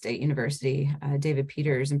Iowa State University, David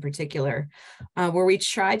Peters in particular, where we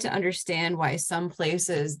tried to understand why some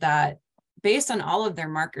places that, based on all of their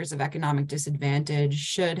markers of economic disadvantage,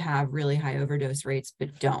 should have really high overdose rates,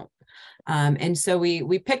 but don't. And so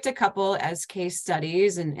we picked a couple as case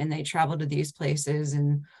studies, and they traveled to these places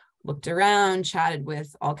and looked around, chatted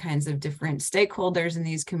with all kinds of different stakeholders in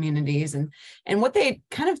these communities. And what they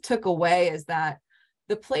kind of took away is that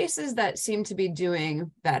the places that seem to be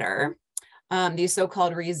doing better, these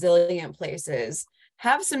so-called resilient places,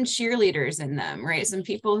 have some cheerleaders in them, right? Some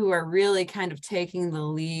people who are really kind of taking the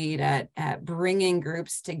lead at bringing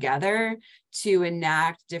groups together to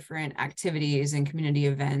enact different activities and community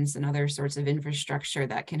events and other sorts of infrastructure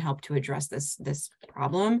that can help to address this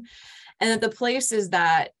problem. And that the places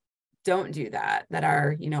that don't do that, that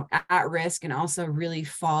are, at risk and also really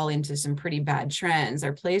fall into some pretty bad trends,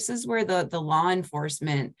 are places where the law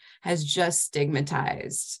enforcement has just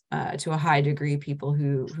stigmatized to a high degree people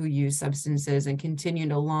who use substances, and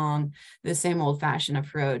continued along the same old-fashioned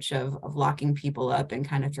approach of locking people up and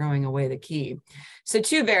kind of throwing away the key. So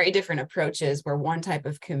two very different approaches, where one type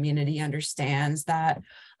of community understands that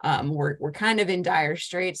we're kind of in dire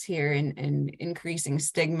straits here, and increasing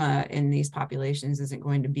stigma in these populations isn't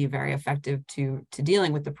going to be very effective to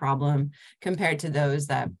dealing with the problem, compared to those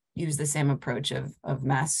that use the same approach of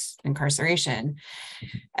mass incarceration.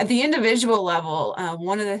 At the individual level,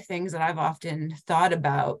 one of the things that I've often thought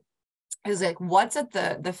about is like, what's at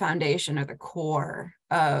the foundation or the core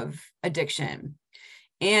of addiction?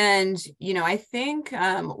 And, I think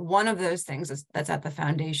one of those things that's at the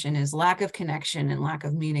foundation is lack of connection and lack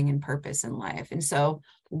of meaning and purpose in life. And so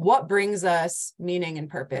what brings us meaning and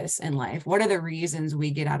purpose in life? What are the reasons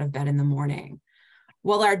we get out of bed in the morning?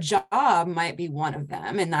 Well, our job might be one of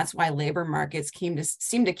them. And that's why labor markets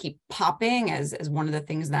seem to keep popping as one of the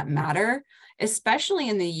things that matter, especially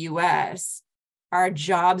in the US. Our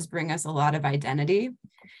jobs bring us a lot of identity.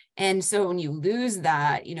 And so when you lose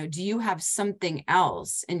that, do you have something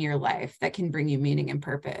else in your life that can bring you meaning and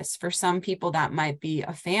purpose? For some people, that might be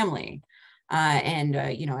a family and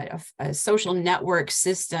a social network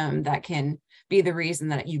system that can be the reason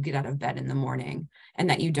that you get out of bed in the morning and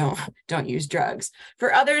that you don't use drugs.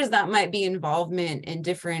 For others, that might be involvement in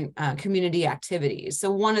different community activities.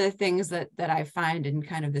 So one of the things that I find in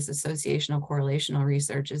kind of this associational correlational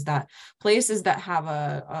research is that places that have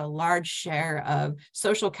a large share of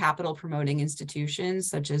social capital promoting institutions,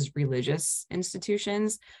 such as religious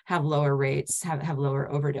institutions, have lower rates, have lower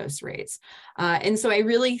overdose rates. And so I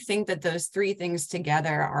really think that those three things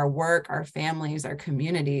together, our work, our families, our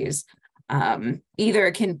communities, either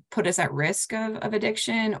can put us at risk of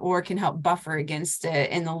addiction, or can help buffer against it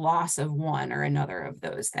in the loss of one or another of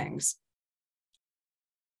those things.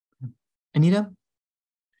 Anita?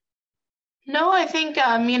 No, I think,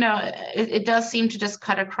 it does seem to just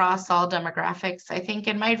cut across all demographics. I think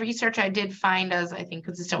in my research, I did find, as I think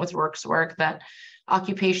consistent with Rourke's work, that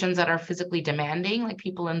occupations that are physically demanding, like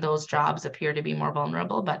people in those jobs, appear to be more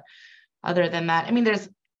vulnerable. But other than that, there's,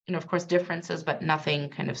 of course, differences, but nothing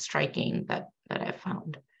kind of striking that I've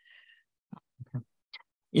found. Okay.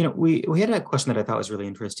 We had a question that I thought was really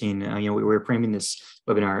interesting. We were framing this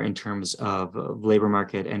webinar in terms of labor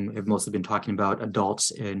market, and have mostly been talking about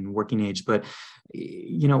adults in working age. But,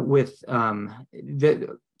 with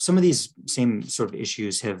some of these same sort of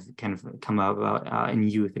issues have kind of come about in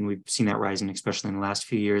youth, and we've seen that rising, especially in the last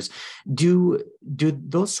few years. Do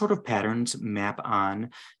those sort of patterns map on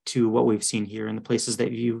to what we've seen here in the places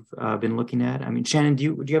that you've been looking at? Shannon, do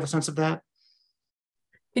you have a sense of that?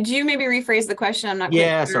 Could you maybe rephrase the question? I'm not quite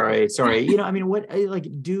sure. Sorry. What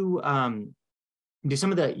do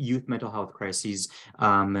some of the youth mental health crises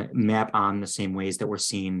map on the same ways that we're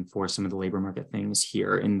seeing for some of the labor market things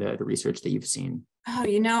here in the research that you've seen? Oh,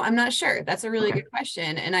 I'm not sure. That's a really good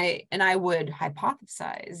question. And I would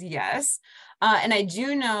hypothesize yes. And I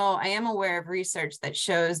do know, I am aware of research that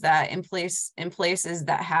shows that in places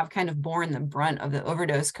that have kind of borne the brunt of the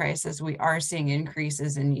overdose crisis, we are seeing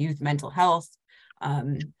increases in youth mental health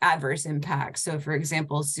adverse impacts. So for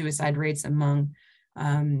example, suicide rates among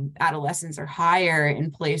adolescents are higher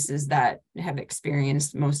in places that have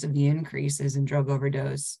experienced most of the increases in drug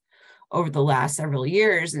overdose over the last several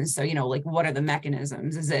years. And so, what are the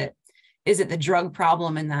mechanisms? Is it the drug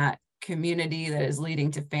problem in that community that is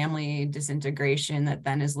leading to family disintegration that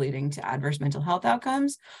then is leading to adverse mental health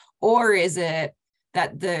outcomes? Or is it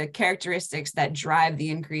that the characteristics that drive the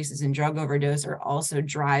increases in drug overdose are also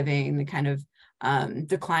driving the kind of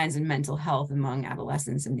declines in mental health among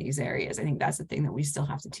adolescents in these areas? I think that's the thing that we still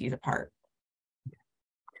have to tease apart.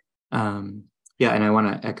 Yeah, and I want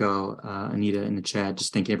to echo Anita in the chat,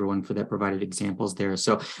 just thank everyone for that provided examples there.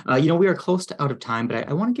 So, we are close to out of time, but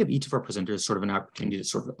I want to give each of our presenters sort of an opportunity to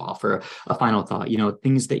sort of offer a final thought,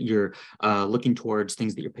 things that you're looking towards,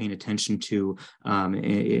 things that you're paying attention to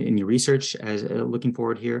in your research as looking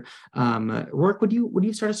forward here. Rourke, would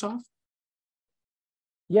you start us off?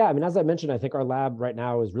 Yeah, I mean, as I mentioned, I think our lab right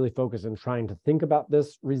now is really focused on trying to think about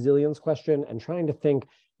this resilience question and trying to think,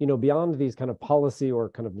 beyond these kind of policy or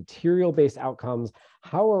kind of material-based outcomes,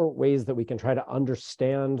 how are ways that we can try to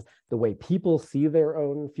understand the way people see their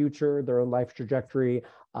own future, their own life trajectory,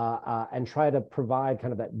 and try to provide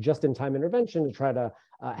kind of that just-in-time intervention to try to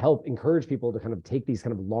help encourage people to kind of take these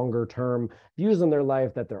kind of longer-term views in their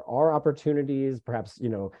life, that there are opportunities, perhaps,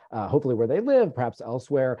 hopefully where they live, perhaps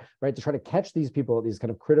elsewhere, right, to try to catch these people at these kind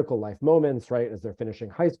of critical life moments, right, as they're finishing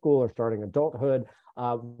high school or starting adulthood,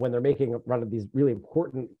 when they're making one of these really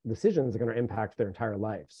important decisions that are going to impact their entire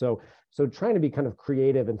life. So trying to be kind of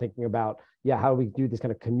creative and thinking about, how we do this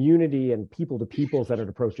kind of community and people-to-people centered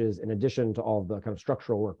approaches in addition to all the kind of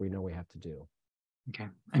structural work we know we have to do. Okay,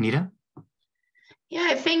 Anita? Yeah,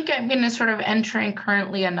 I think sort of entering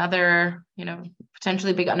currently another,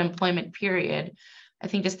 potentially big unemployment period. I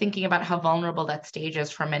think just thinking about how vulnerable that stage is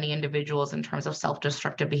for many individuals in terms of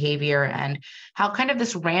self-destructive behavior, and how kind of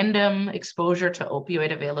this random exposure to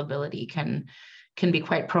opioid availability can be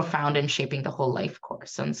quite profound in shaping the whole life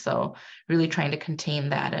course. And so really trying to contain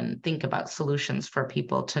that and think about solutions for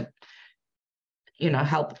people to,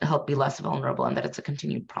 help be less vulnerable, and that it's a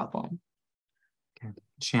continued problem. Okay,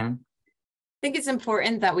 Shannon? I think it's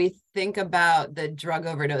important that we think about the drug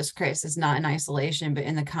overdose crisis not in isolation, but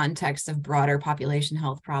in the context of broader population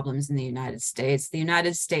health problems in the United States. The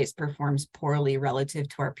United States performs poorly relative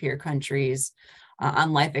to our peer countries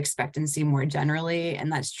on life expectancy more generally,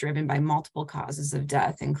 and that's driven by multiple causes of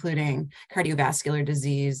death, including cardiovascular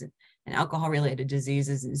disease and alcohol-related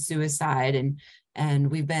diseases and suicide.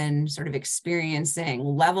 And we've been sort of experiencing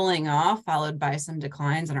leveling off, followed by some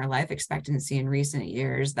declines in our life expectancy in recent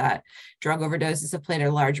years that drug overdoses have played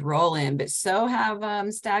a large role in, but so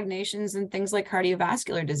have stagnations in things like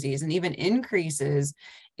cardiovascular disease, and even increases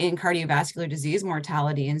in cardiovascular disease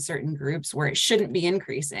mortality in certain groups where it shouldn't be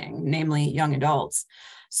increasing, namely young adults.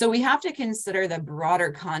 So we have to consider the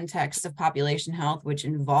broader context of population health, which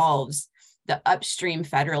involves the upstream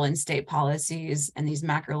federal and state policies and these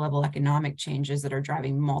macro level economic changes that are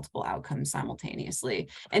driving multiple outcomes simultaneously,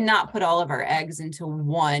 and not put all of our eggs into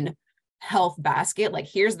one health basket. Like,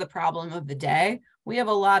 here's the problem of the day. We have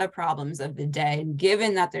a lot of problems of the day. And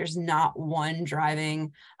given that there's not one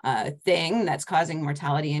driving thing that's causing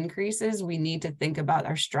mortality increases, we need to think about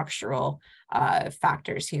our structural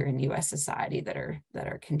factors here in U.S. society that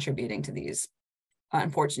are contributing to these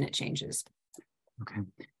unfortunate changes. Okay.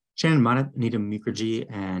 Shannon, Monnat, Anita Mukherjee,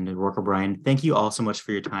 and Rourke O'Brien, thank you all so much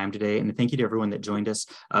for your time today. And thank you to everyone that joined us.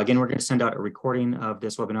 Again, we're going to send out a recording of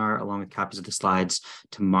this webinar along with copies of the slides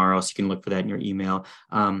tomorrow, so you can look for that in your email.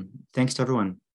 Thanks to everyone.